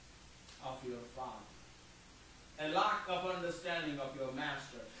of your Father. A lack of understanding of your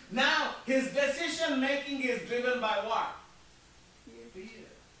Master. Now, his decision making is driven by what? Fear.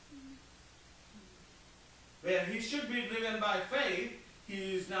 Where he should be driven by faith,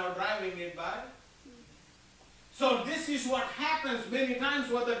 he is now driving it by. So this is what happens many times.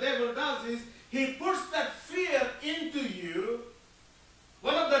 What the devil does is, he puts that fear into you.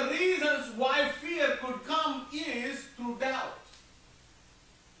 One of the reasons why fear could come is through doubt.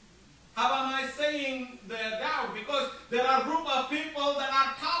 How am I saying the doubt? Because there are a group of people that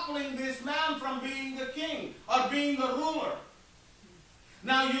are toppling this man from being the king or being the ruler.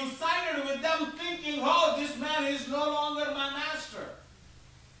 Now you sided with them thinking, oh, this man is no longer my master.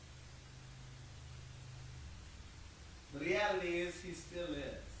 The reality is he still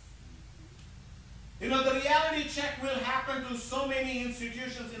is. You know, the reality check will happen to so many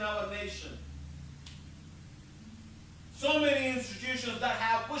institutions in our nation. So many institutions that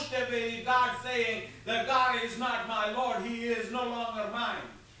have pushed away God, saying that God is not my Lord. He is no longer mine.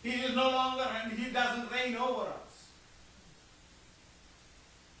 He is no longer, and he doesn't reign over us.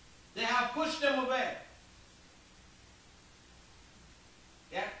 They have pushed him away.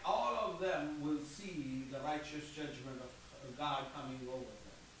 Yet all of them will see the righteous judgment of God coming over them.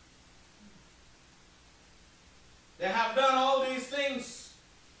 They have done all these things.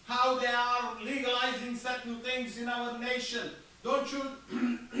 How they are legalizing certain things in our nation. Don't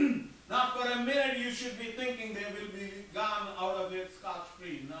you, not for a minute you should be thinking they will be gone out of it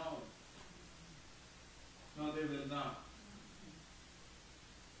scot-free. No. No, they will not.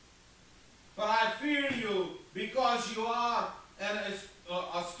 For I fear you, because you are an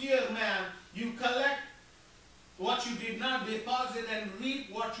austere man. You collect what you did not deposit and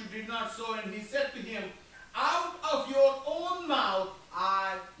reap what you did not sow. And he said to him, out of your own mouth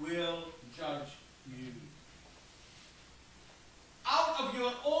I will judge you. Out of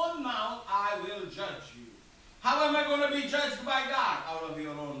your own mouth I will judge you. How am I going to be judged by God? Out of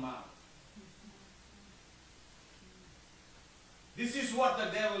your own mouth. This is what the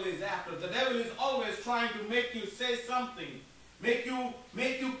devil is after. The devil is always trying to make you say something make you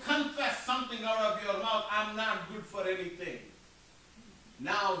confess something out of your mouth. I'm not good for anything.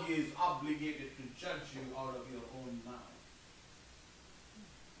 Now he is obligated to judge you out of your own mouth.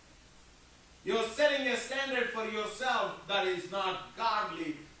 You're setting a standard for yourself that is not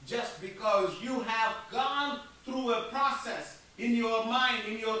godly just because you have gone through a process in your mind,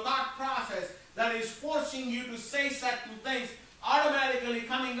 in your thought process that is forcing you to say certain things automatically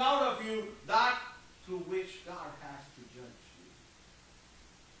coming out of you, that through which God has to judge you.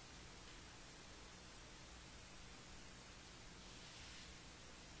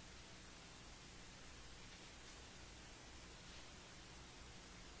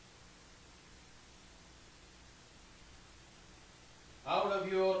 Out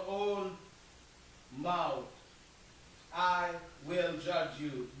of your own mouth I will judge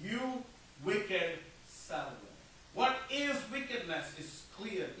you, you wicked servant. What is wickedness is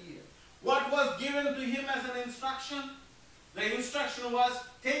clear here. What was given to him as an instruction? The instruction was,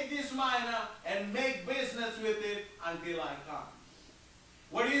 take this mina and make business with it until I come.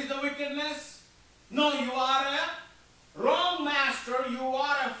 What is the wickedness? No, you are a wrong master. You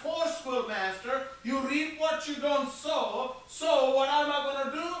are a forceful master. You reap what you don't sow. So what am I going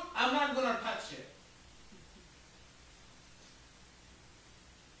to do? I'm not going to touch it.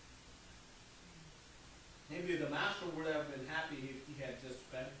 Maybe the master would have been happy if he had just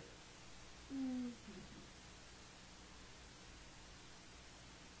spent it.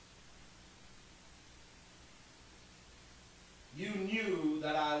 You knew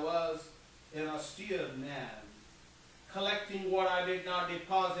that I was an austere man, collecting what I did not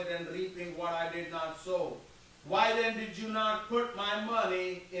deposit and reaping what I did not sow. Why then did you not put my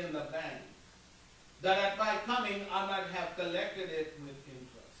money in the bank, that at my coming I might have collected it with interest?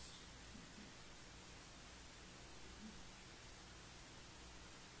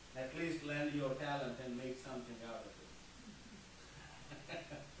 At least lend your talent and make something out of it.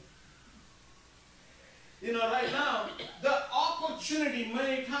 You know, right now, the opportunity,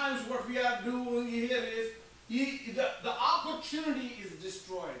 many times what we are doing here is, the opportunity is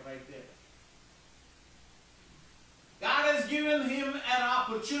destroyed right there. God has given him an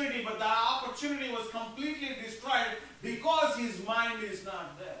opportunity, but the opportunity was completely destroyed because his mind is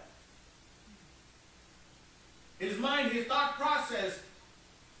not there. His mind, his thought process,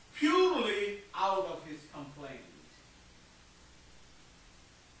 purely out of his complaint.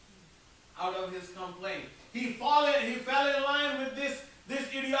 Out of his complaint. He fell in line with this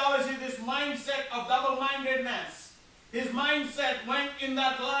ideology, this mindset of double-mindedness. His mindset went in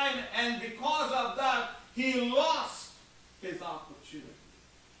that line, and because of that, he lost his opportunity.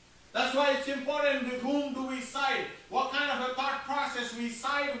 That's why it's important with whom do we side. What kind of a thought process we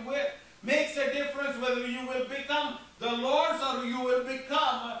side with makes a difference whether you will become the Lord's or you will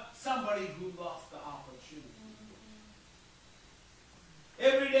become somebody who lost the opportunity.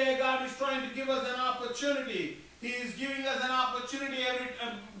 Every day God is trying to give us an opportunity. He is giving us an opportunity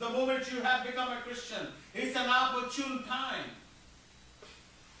the moment you have become a Christian. It's an opportune time.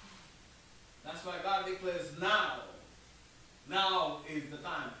 That's why God declares now. Now is the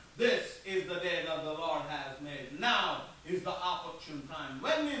time. This is the day that the Lord has made. Now is the opportune time.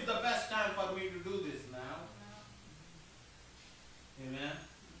 When is the best time for me to do this? Now. Amen.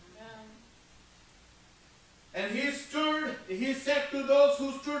 And he said to those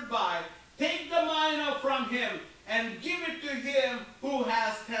who stood by, take the mina from him and give it to him who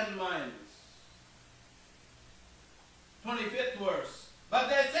has 10 minas. 25th verse. But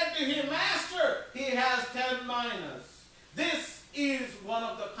they said to him, Master, he has 10 minas. This is one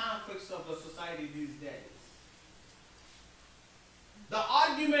of the conflicts of the society these days. The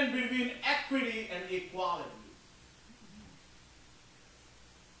argument between equity and equality.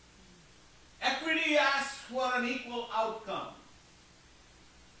 Equity asks for an equal outcome.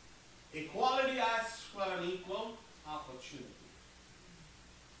 Equality asks for an equal opportunity.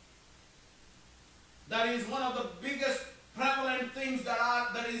 That is one of the biggest prevalent things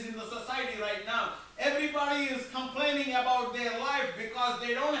that is in the society right now. Everybody is complaining about their life because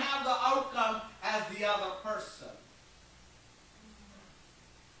they don't have the outcome as the other person.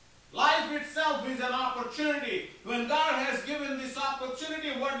 Life itself is an opportunity. When God has given this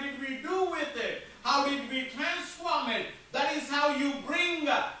opportunity, what did we do with it? How did we transform it? That is how you bring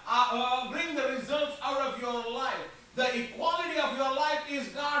the results out of your life. The equality of your life is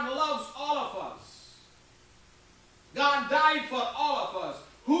God loves all of us. God died for all of us.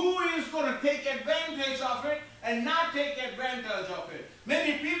 Who is going to take advantage of it and not take advantage of it?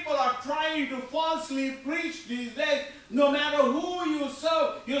 Many people are trying to falsely preach these days. No matter who you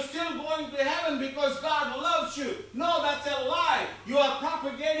serve, you're still going to heaven because God loves you. No, that's a lie. You are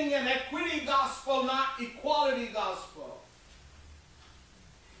propagating an equity gospel, not equality gospel.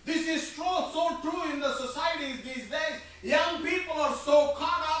 This is so true in the societies these days. Young people are so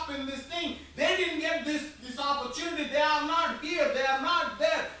caught up in this thing. They didn't get this opportunity. They are not here. They are not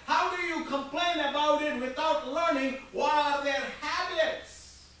there. How do you complain about it without learning what are their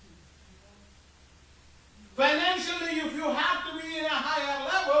habits? Financially, if you have to be in a higher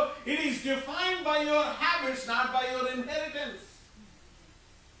level, it is defined by your habits, not by your inheritance.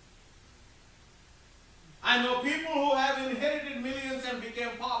 I know people who have inherited millions and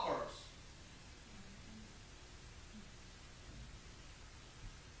became paupers.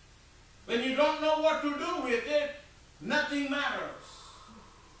 When you don't know what to do with it, nothing matters.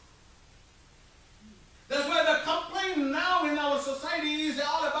 That's why the complaint now in our society is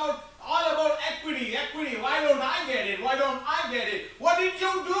all about equity. Equity. Why don't I get it? Why don't I get it? What did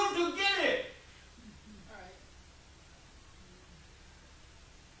you do to get it?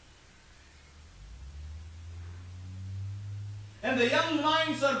 And the young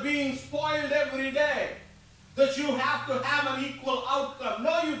minds are being spoiled every day. That you have to have an equal outcome.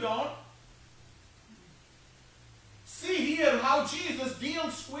 No, you don't. See here how Jesus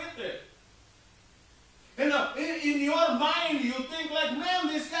deals with it. In your mind, you think like, man,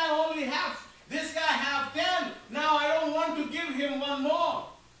 this guy have 10. Now I don't want to give him one more.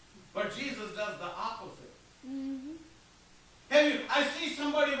 But Jesus does the opposite. I see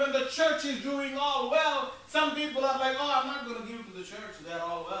somebody when the church is doing all well, some people are like, oh, I'm not going to give it to the church. They're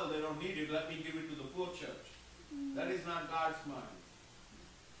all well. They don't need it. Let me give it to the poor church. That is not God's mind.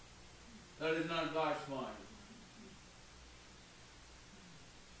 That is not God's mind.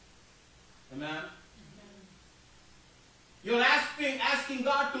 Amen? You're asking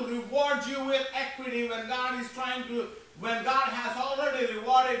God to reward you with equity when God has already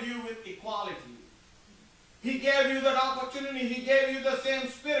rewarded you with equality. He gave you that opportunity. He gave you the same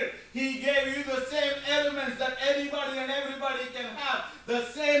spirit. He gave you the same elements that anybody and everybody can have. The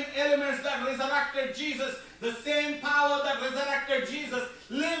same elements that resurrected Jesus. The same power that resurrected Jesus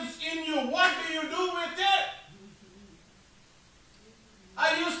lives in you. What do you do with it?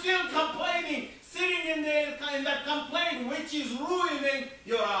 Are you still complaining? Sitting in that complaint which is ruining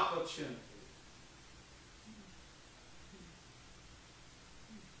your opportunity.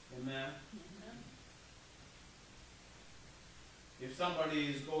 Amen. If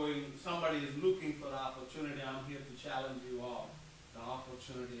somebody is looking for the opportunity, I'm here to challenge you all. The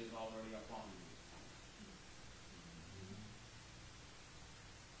opportunity is already upon you.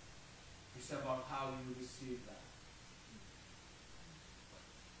 It's about how you receive that.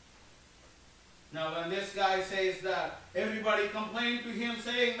 Now when this guy says that, everybody complained to him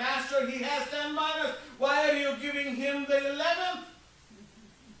saying, Master, he has 10 minas. Why are you giving him the 11th?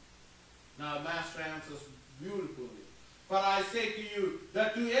 Now Master answers beautifully. For I say to you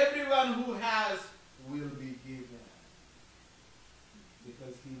that to everyone who has will be given.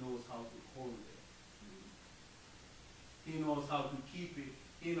 Because he knows how to hold it. He knows how to keep it.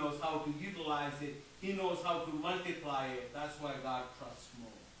 He knows how to utilize it. He knows how to multiply it. That's why God trusts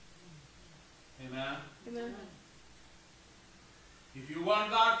more. Amen? Amen. If you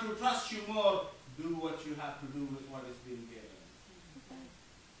want God to trust you more, do what you have to do with what has been given.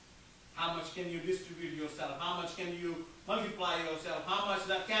 How much can you distribute yourself? How much can you multiply yourself? How much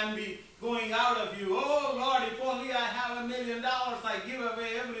that can be going out of you? Oh Lord, if only I have $1 million, I give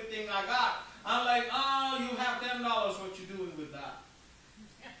away everything I got. I'm like, oh, you have $10. What you doing with that?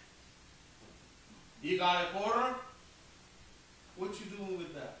 You got a quarter? What you doing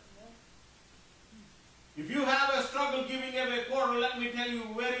with that? If you have a struggle giving away a quarter, let me tell you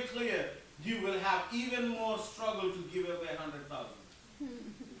very clear, you will have even more struggle to give away 100,000.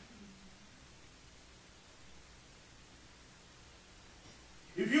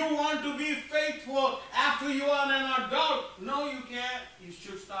 If you want to be faithful after you are an adult, no, you can't. You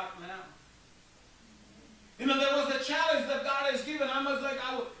should start now. You know, there was a challenge that God has given. I was like,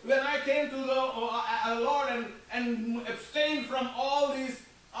 when I came to the Lord and abstained from all these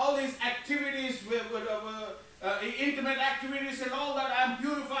activities, intimate activities and all that, I'm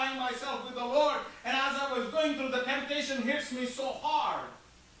purifying myself with the Lord. And as I was going through, the temptation hits me so hard.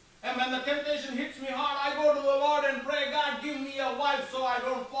 And when the temptation hits me hard, I go to the Lord and pray, God, give me a wife so I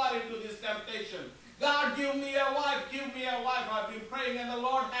don't fall into this temptation. God, give me a wife, give me a wife. I've been praying and the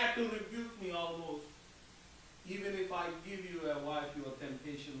Lord had to rebuke me almost. Even if I give you a wife, your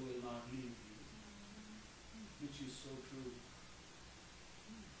temptation will not leave you. Which is so true.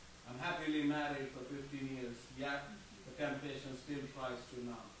 I'm happily married for 15 years, yet the temptation still tries to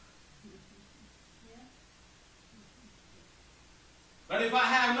knock. But if I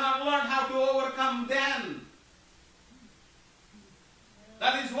have not learned how to overcome, then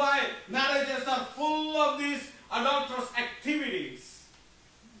that is why marriages are full of these adulterous activities.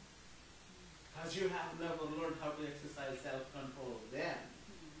 as you have never learned how to exercise self-control then,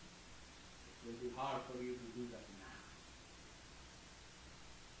 it will be hard for you to do that now.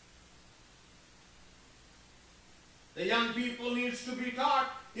 The young people needs to be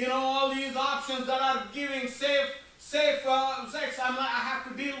taught, all these options that are giving safe sex. I have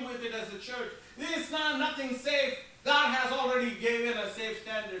to deal with it as a church. This is nothing safe. God has already given a safe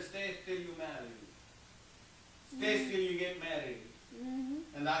standard. Stay till you marry. Stay till you get married.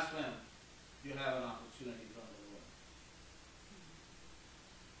 And that's when you have an opportunity from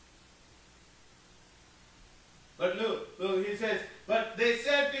the Lord. But look, he says, but they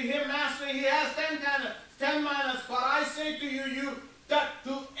said to him, Master, he has 10 minas, for I say to you, that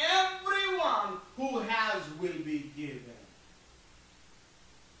to everyone who has will be given.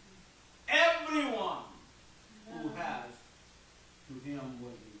 Everyone who has, to him will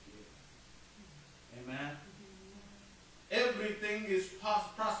be given. Amen? Everything is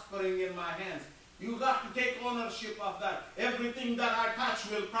prospering in my hands. You got to take ownership of that. Everything that I touch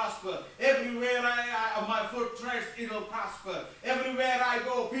will prosper. Everywhere my foot treads, it will prosper. Everywhere I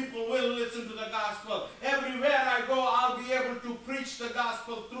go, people will listen to the gospel. Everywhere I go, I'll be able to preach the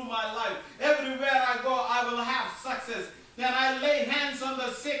gospel through my life. Everywhere I go, I will have success. When I lay hands on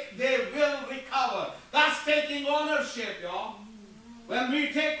the sick, they will recover. That's taking ownership, y'all. When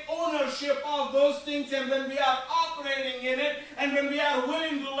we take ownership of those things and when we are operating in it and when we are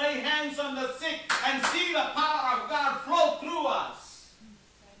willing to lay hands on the sick and see the power of God flow through us,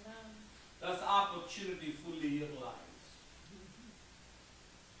 that's opportunity fully utilized.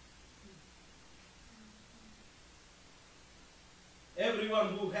 Everyone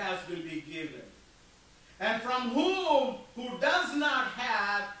who has will be given. And from whom who does not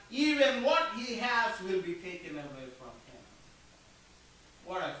have, even what he has will be taken away from him.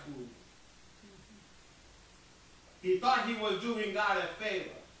 What a fool. He thought he was doing God a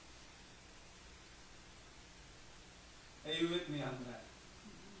favor. Are you with me on that?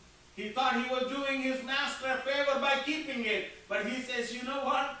 He thought he was doing his master a favor by keeping it. But he says, you know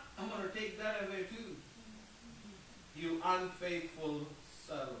what? I'm going to take that away too. You unfaithful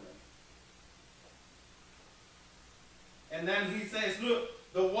servant. And then he says, look,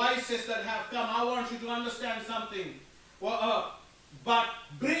 the voices that have come, I want you to understand something. But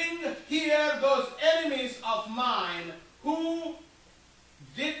bring here those enemies of mine who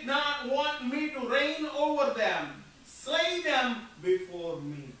did not want me to reign over them. Slay them before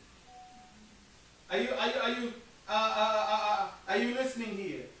me. Are you listening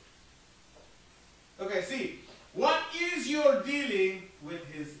here? Okay, see, what is your dealing with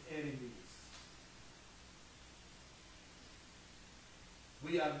his enemies?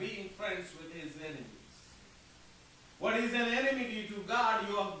 We are being friends with his enemies. What is an enemy to God,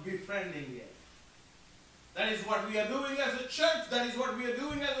 you are befriending it. That is what we are doing as a church. That is what we are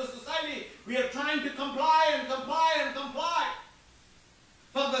doing as a society. We are trying to comply and comply and comply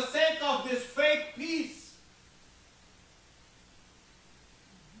for the sake of this fake peace.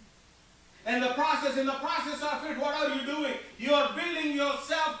 And in the process of it, what are you doing? You are building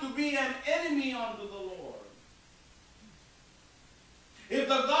yourself to be an enemy unto the Lord. If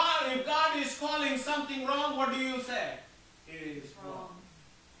God is calling something wrong, what do you say? It is wrong.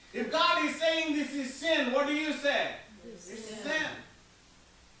 If God is saying this is sin, what do you say? It's sin.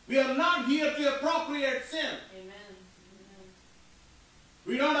 We are not here to appropriate sin. Amen.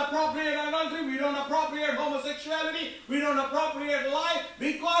 We don't appropriate adultery. We don't appropriate homosexuality. We don't appropriate life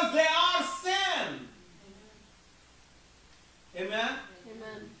because they are sin. Amen?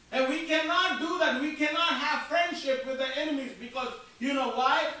 Amen. And we cannot do that. We cannot have friendship with the enemies because, you know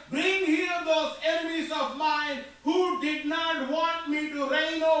why? Bring here those enemies of mine who did not want me to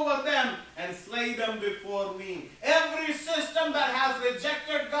reign over them and slay them before me. Every system that has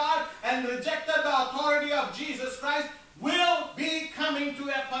rejected God and rejected the authority of Jesus Christ will be coming to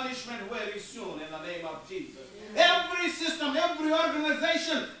a punishment very soon in the name of Jesus. Every system, every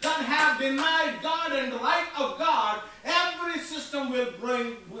organization that have denied God and the right of God, every system will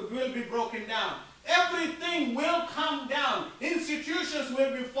be broken down. Everything will come down. Institutions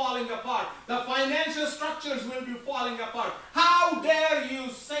will be falling apart. The financial structures will be falling apart. How dare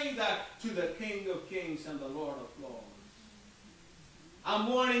you say that to the King of Kings and the Lord of Lords? I'm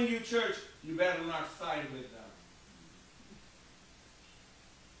warning you, church, you better not side with them.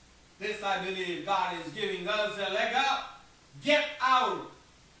 This, I believe, God is giving us a leg up. Get out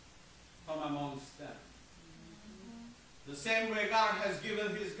from amongst them. The same way God has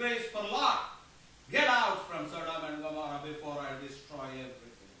given his grace for Lot. Get out from Sodom and Gomorrah before I destroy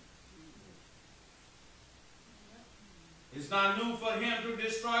everything. It's not new for him to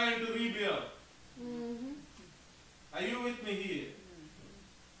destroy and to rebuild. Are you with me here?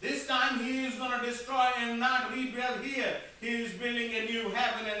 This time he is going to destroy and not rebuild here. He is building a new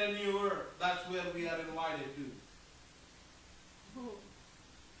heaven and a new earth. That's where we are invited to.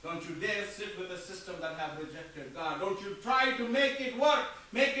 Don't you dare sit with a system that have rejected God. Don't you try to make it work,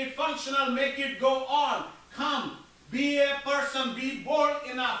 make it functional, make it go on. Come, be a person, be bold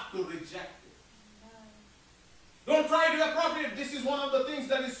enough to reject it. Don't try to appropriate. This is one of the things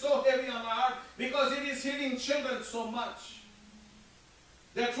that is so heavy on my heart because it is hitting children so much.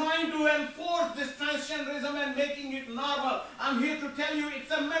 They're trying to enforce this transgenderism and making it normal. I'm here to tell you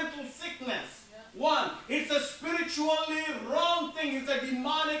it's a mental sickness. One, it's a spiritually wrong thing. It's a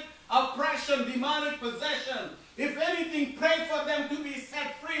demonic oppression, demonic possession. If anything, pray for them to be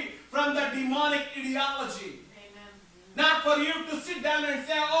set free from the demonic ideology. Amen. Not for you to sit down and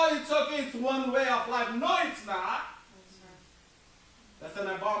say, oh, it's okay, it's one way of life. No, it's not. That's an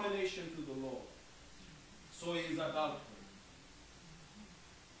abomination to the Lord. So is adultery.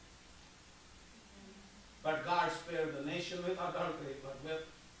 But God spared the nation with adultery, but with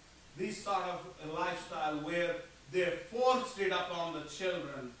this sort of a lifestyle where they forced it upon the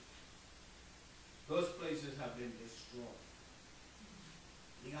children, those places have been destroyed.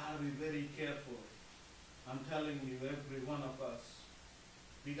 We got to be very careful. I'm telling you, every one of us,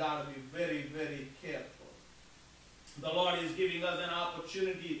 we got to be very, very careful. The Lord is giving us an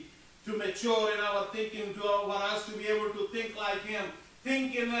opportunity to mature in our thinking, for us to be able to think like Him.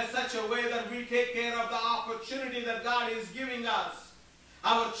 Think in such a way that we take care of the opportunity that God is giving us.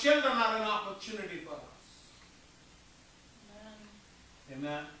 Our children are an opportunity for us. Amen.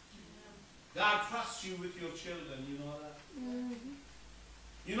 Amen. God trusts you with your children. You know that? Mm-hmm.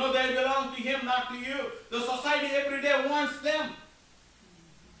 You know they belong to Him, not to you. The society every day wants them.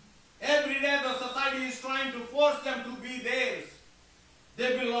 Every day the society is trying to force them to be theirs.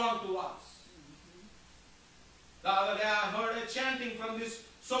 They belong to us. The other day I heard a chanting from this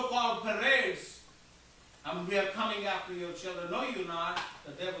so-called parades. We are coming after your children. No, you're not.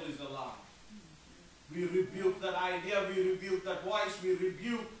 The devil is a lie. We rebuke that idea. We rebuke that voice. We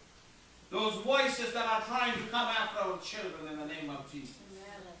rebuke those voices that are trying to come after our children in the name of Jesus.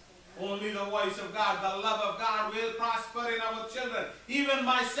 Only the voice of God, the love of God will prosper in our children. Even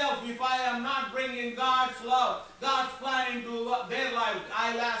myself, if I am not bringing God's love, God's plan into their life,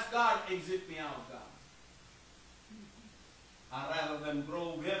 I'll ask God, exit me out, God. I'd rather them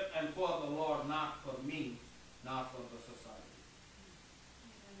grow with and for the Lord, not for me, not for the society.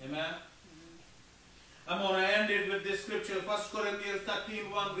 Amen? I'm going to end it with this scripture. 1 Corinthians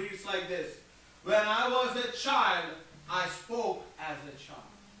 13:1 reads like this. When I was a child, I spoke as a child.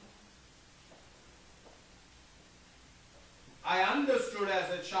 I understood as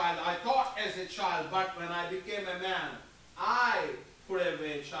a child. I thought as a child. But when I became a man, I put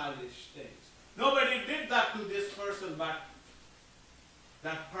away childish things. Nobody did that to this person, but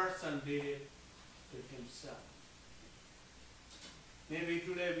that person did it to himself. Maybe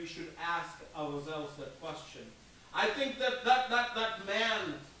today we should ask ourselves that question. I think that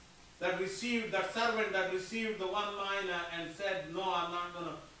man that received, that servant that received the one mina and said, no, I'm not going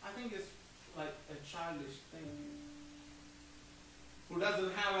to, I think it's like a childish thing. Who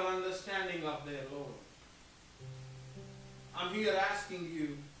doesn't have an understanding of their Lord. I'm here asking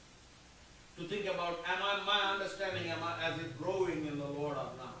you to think about, my understanding, is it growing in the Lord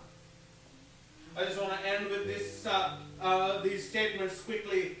or not? I just want to end with this, these statements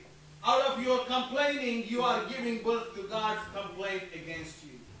quickly. Out of your complaining, you are giving birth to God's complaint against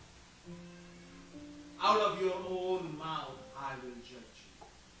you. Out of your own mouth, I will judge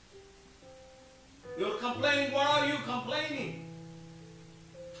you. You're complaining. What are you complaining?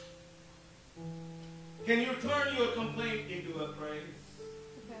 Can you turn your complaint into a praise?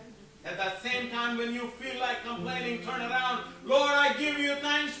 At that same time, when you feel like complaining, turn around. Lord, I give you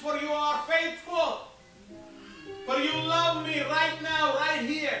thanks for you are faithful. For you love me right now, right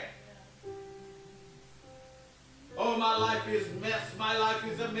here. Oh, my life is mess. My life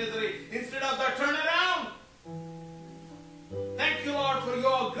is a misery. Instead of that, turn around. Thank you, Lord, for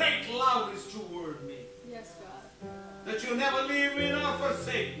your great love is toward me. Yes, God. That you never leave me nor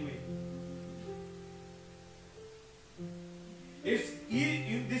forsake me.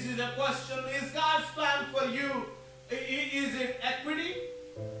 This is a question. Is God's plan for you, is it equity,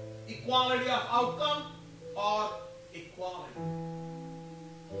 equality of outcome, or equality?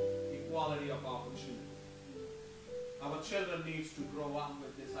 Equality of opportunity. Our children need to grow up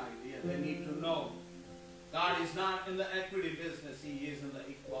with this idea. They need to know God is not in the equity business. He is in the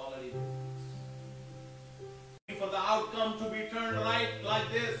equality business. For the outcome to be turned right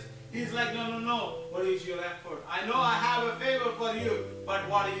like this, He's like, no, no, no. What is your effort? I know I have a favor for you, but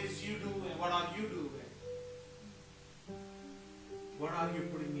what is you doing? What are you doing? What are you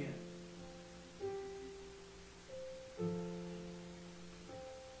putting in?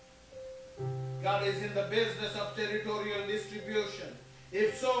 God is in the business of territorial distribution.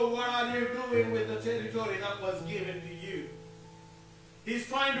 If so, what are you doing with the territory that was given to you? He's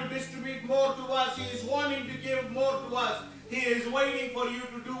trying to distribute more to us. He is wanting to give more to us. He is waiting for you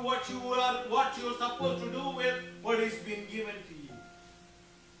to do what you're supposed to do with what is being given to you.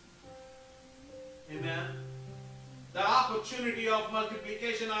 Amen. The opportunity of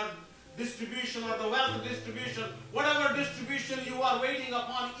multiplication or distribution or the wealth distribution, whatever distribution you are waiting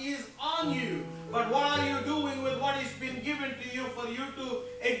upon is on you. But what are you doing with what is been given to you for you to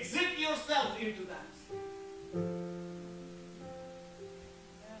exit yourself into that?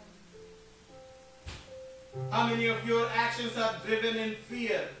 How many of your actions are driven in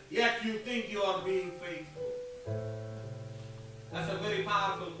fear, yet you think you are being faithful? That's a very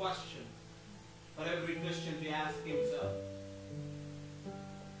powerful question for every Christian to ask himself.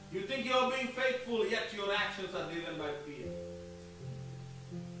 You think you are being faithful, yet your actions are driven by fear.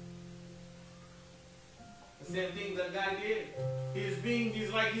 The same thing that guy did. He's being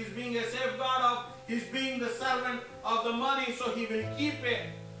a safeguard of, he's being the servant of the money, so he will keep it.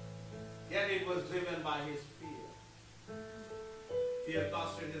 Yet it was driven by his fear. Fear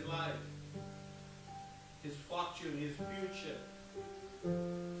costed his life, his fortune, his future.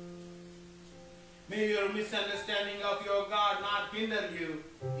 May your misunderstanding of your God not hinder you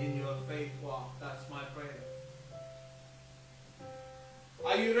in your faith walk. That's my prayer.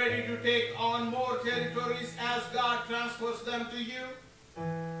 Are you ready to take on more territories as God transfers them to you?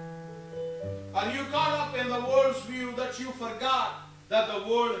 Are you caught up in the world's view that you forgot that the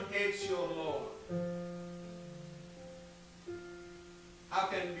world hates your Lord? How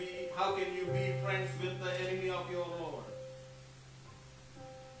can you be friends with the enemy of your Lord?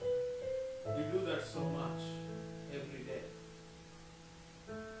 We do that so much every day.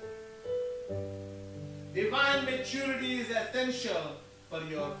 Divine maturity is essential for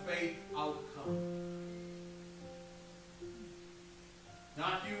your faith outcome.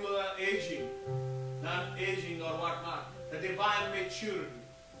 Not you not aging or whatnot. The divine maturity.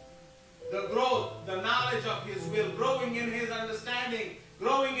 The growth, the knowledge of His will, growing in His understanding,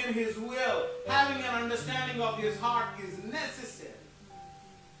 growing in His will, having an understanding of His heart is necessary.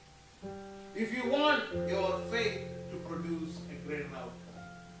 If you want your faith to produce a greater outcome.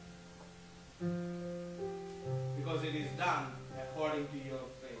 Because it is done according to your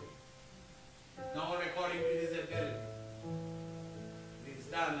faith. Not according to His ability. It is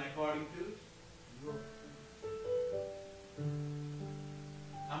done according to your faith.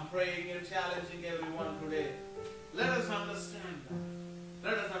 I'm praying and challenging everyone today. Let us understand that.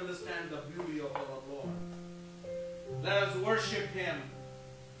 Let us understand the beauty of our Lord. Let us worship Him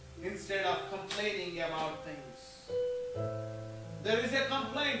instead of complaining about things. There is a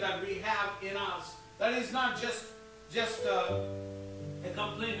complaint that we have in us that is not just a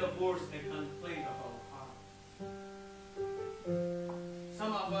complaint of words, a complaint of our heart.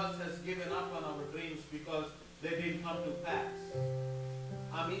 Some of us has given up on our dreams because they didn't come to pass.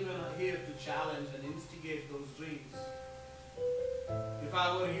 I'm even here to challenge and instigate those dreams. If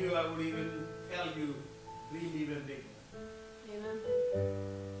I were you, I would even tell you, dream even bigger. Amen.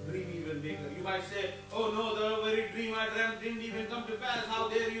 Dream even bigger. You might say, oh no, the very dream I dreamt didn't even come to pass. How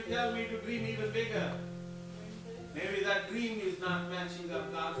dare you tell me to dream even bigger? Maybe that dream is not matching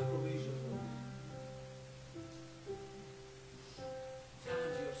up God's provision for you.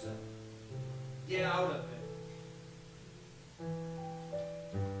 Challenge yourself. Get out of it.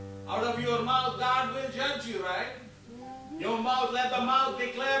 Out of your mouth, God will judge you, right? Your mouth, let the mouth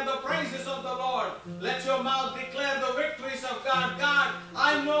declare the praises of the Lord. Let your mouth declare the victories of God. God,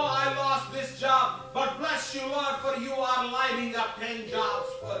 I know I lost this job, but bless you, Lord, for you are lighting up 10 jobs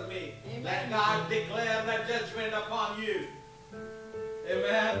for me. Amen. Let God declare that judgment upon you.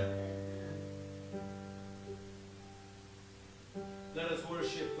 Amen. Let us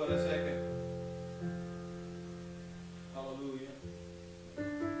worship for a second. Hallelujah.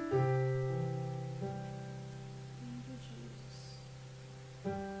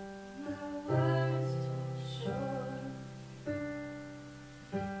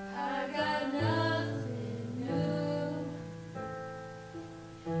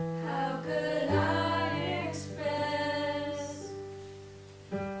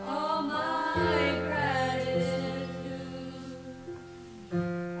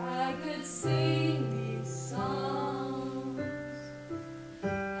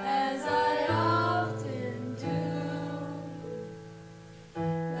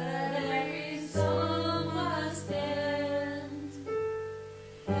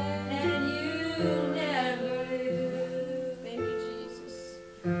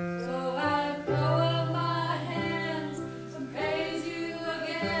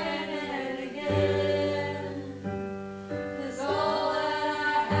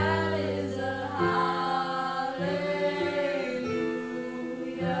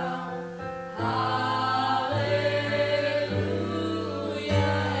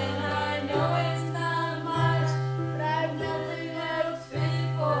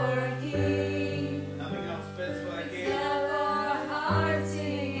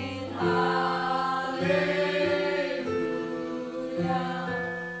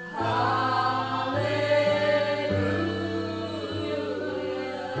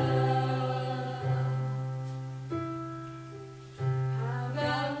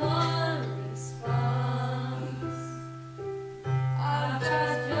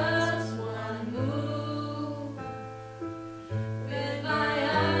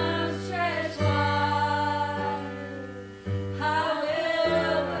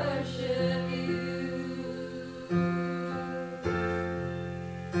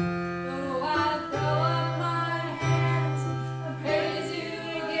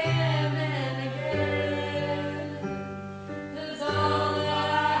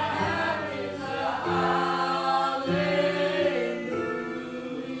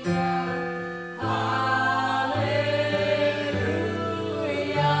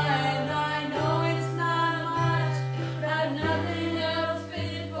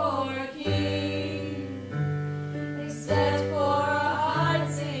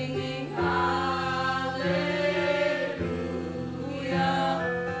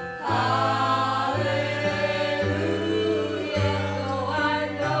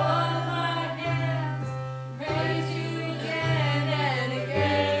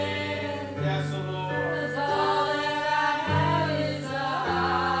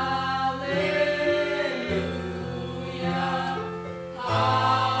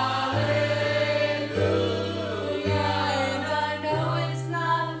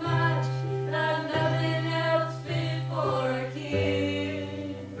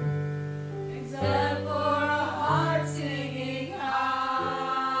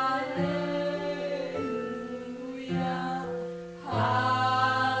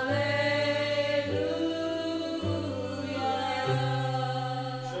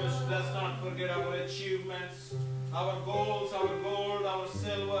 achievements, our goals, our gold, our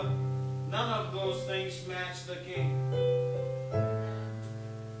silver, none of those things match the King.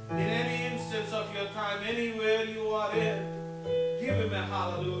 In any instance of your time, anywhere you are in, give Him a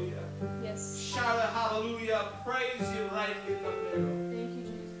hallelujah. Yes. Shout a hallelujah, praise Him right in the middle. Thank you,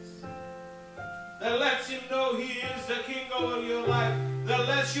 Jesus. That lets Him know He is the King over your life. That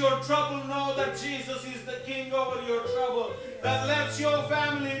lets your trouble know that Jesus is the King over your trouble. That lets your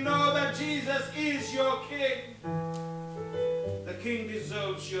family know that Jesus is your King. The King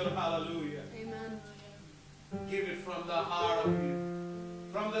deserves your hallelujah. Amen. Give it from the heart of you.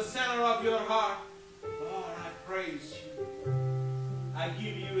 From the center of your heart. Lord, I praise you. I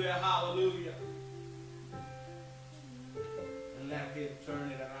give you a hallelujah. And let Him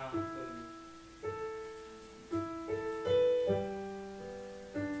turn it around for you.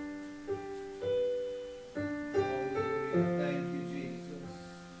 Hallelujah. Thank you, Jesus.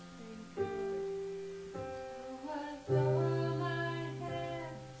 I throw my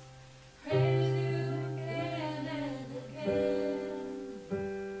hands, praise you again and again.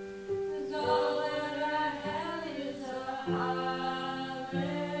 'Cause all that I have is a hallelujah,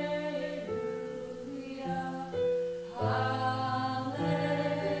 hallelujah.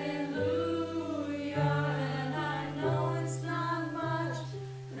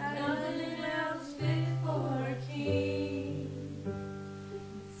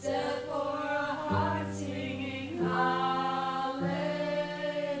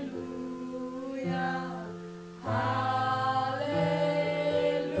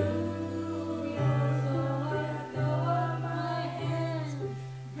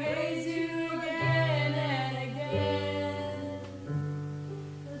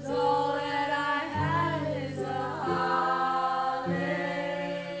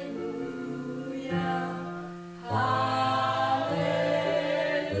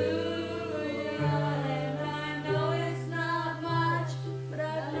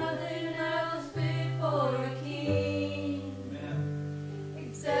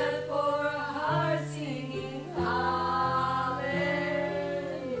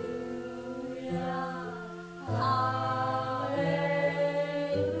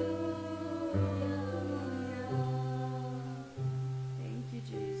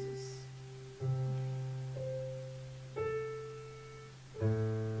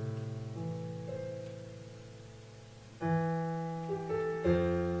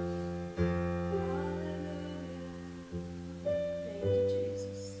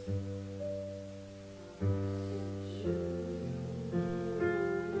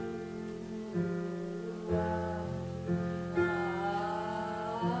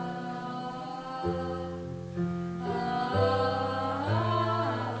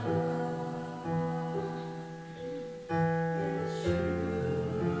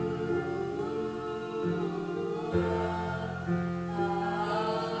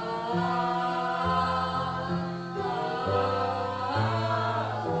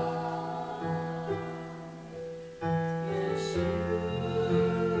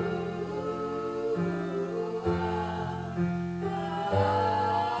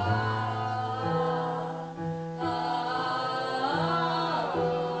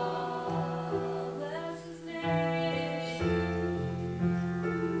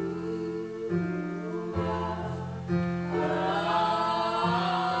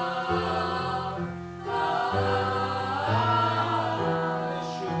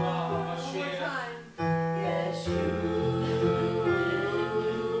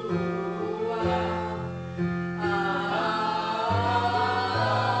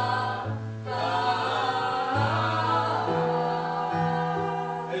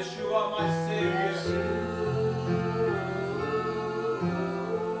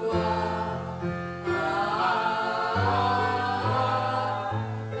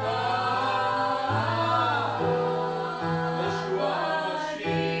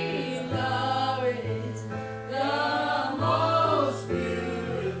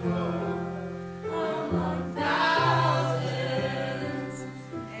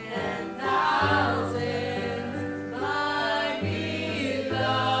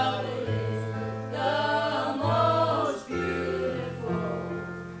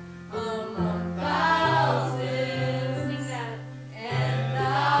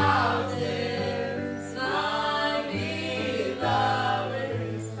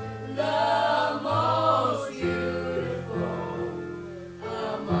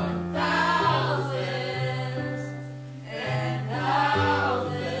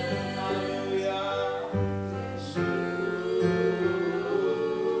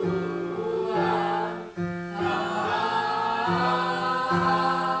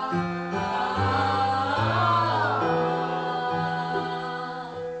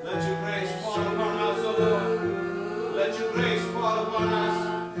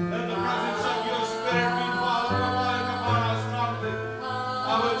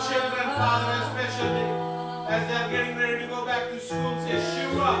 our children, Father, especially as they are getting ready to go back to school.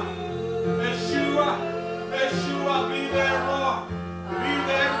 Yeshua, Yeshua, Yeshua, be their Lord, be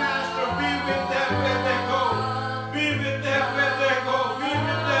their Master, be with them where they go, be with them where they go, be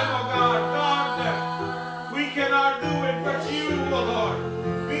with them, oh God, guard them. We cannot do it, but you, oh Lord,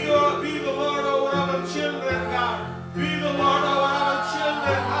 be the Lord over our children, God, be the Lord over our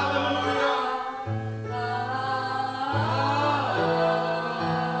children, hallelujah.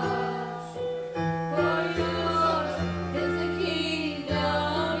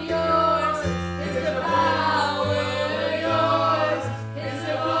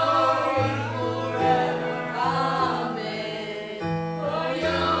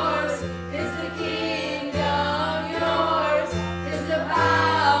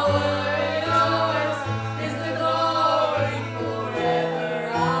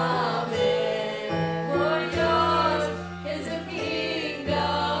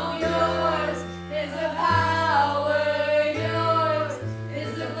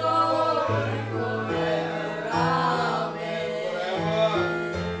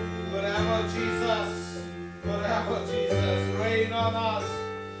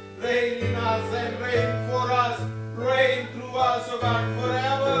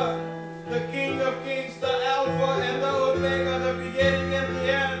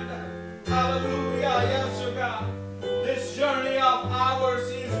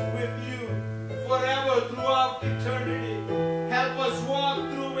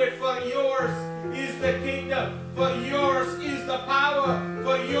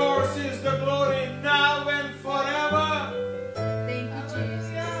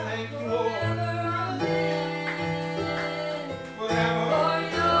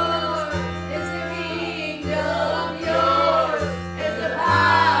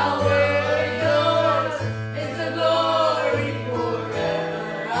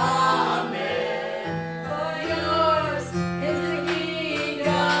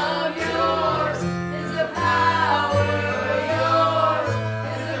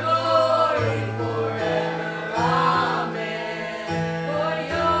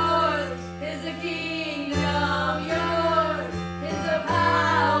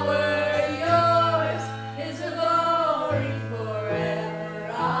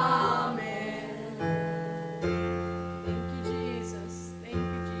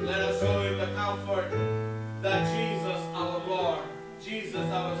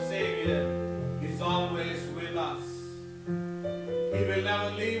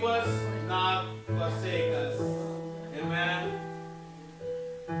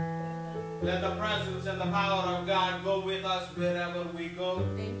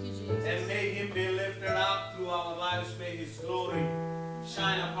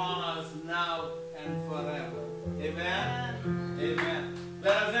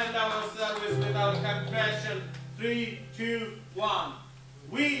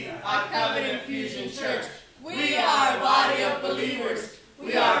 We are a body of believers.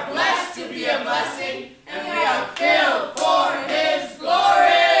 We are blessed to be a blessing, and we are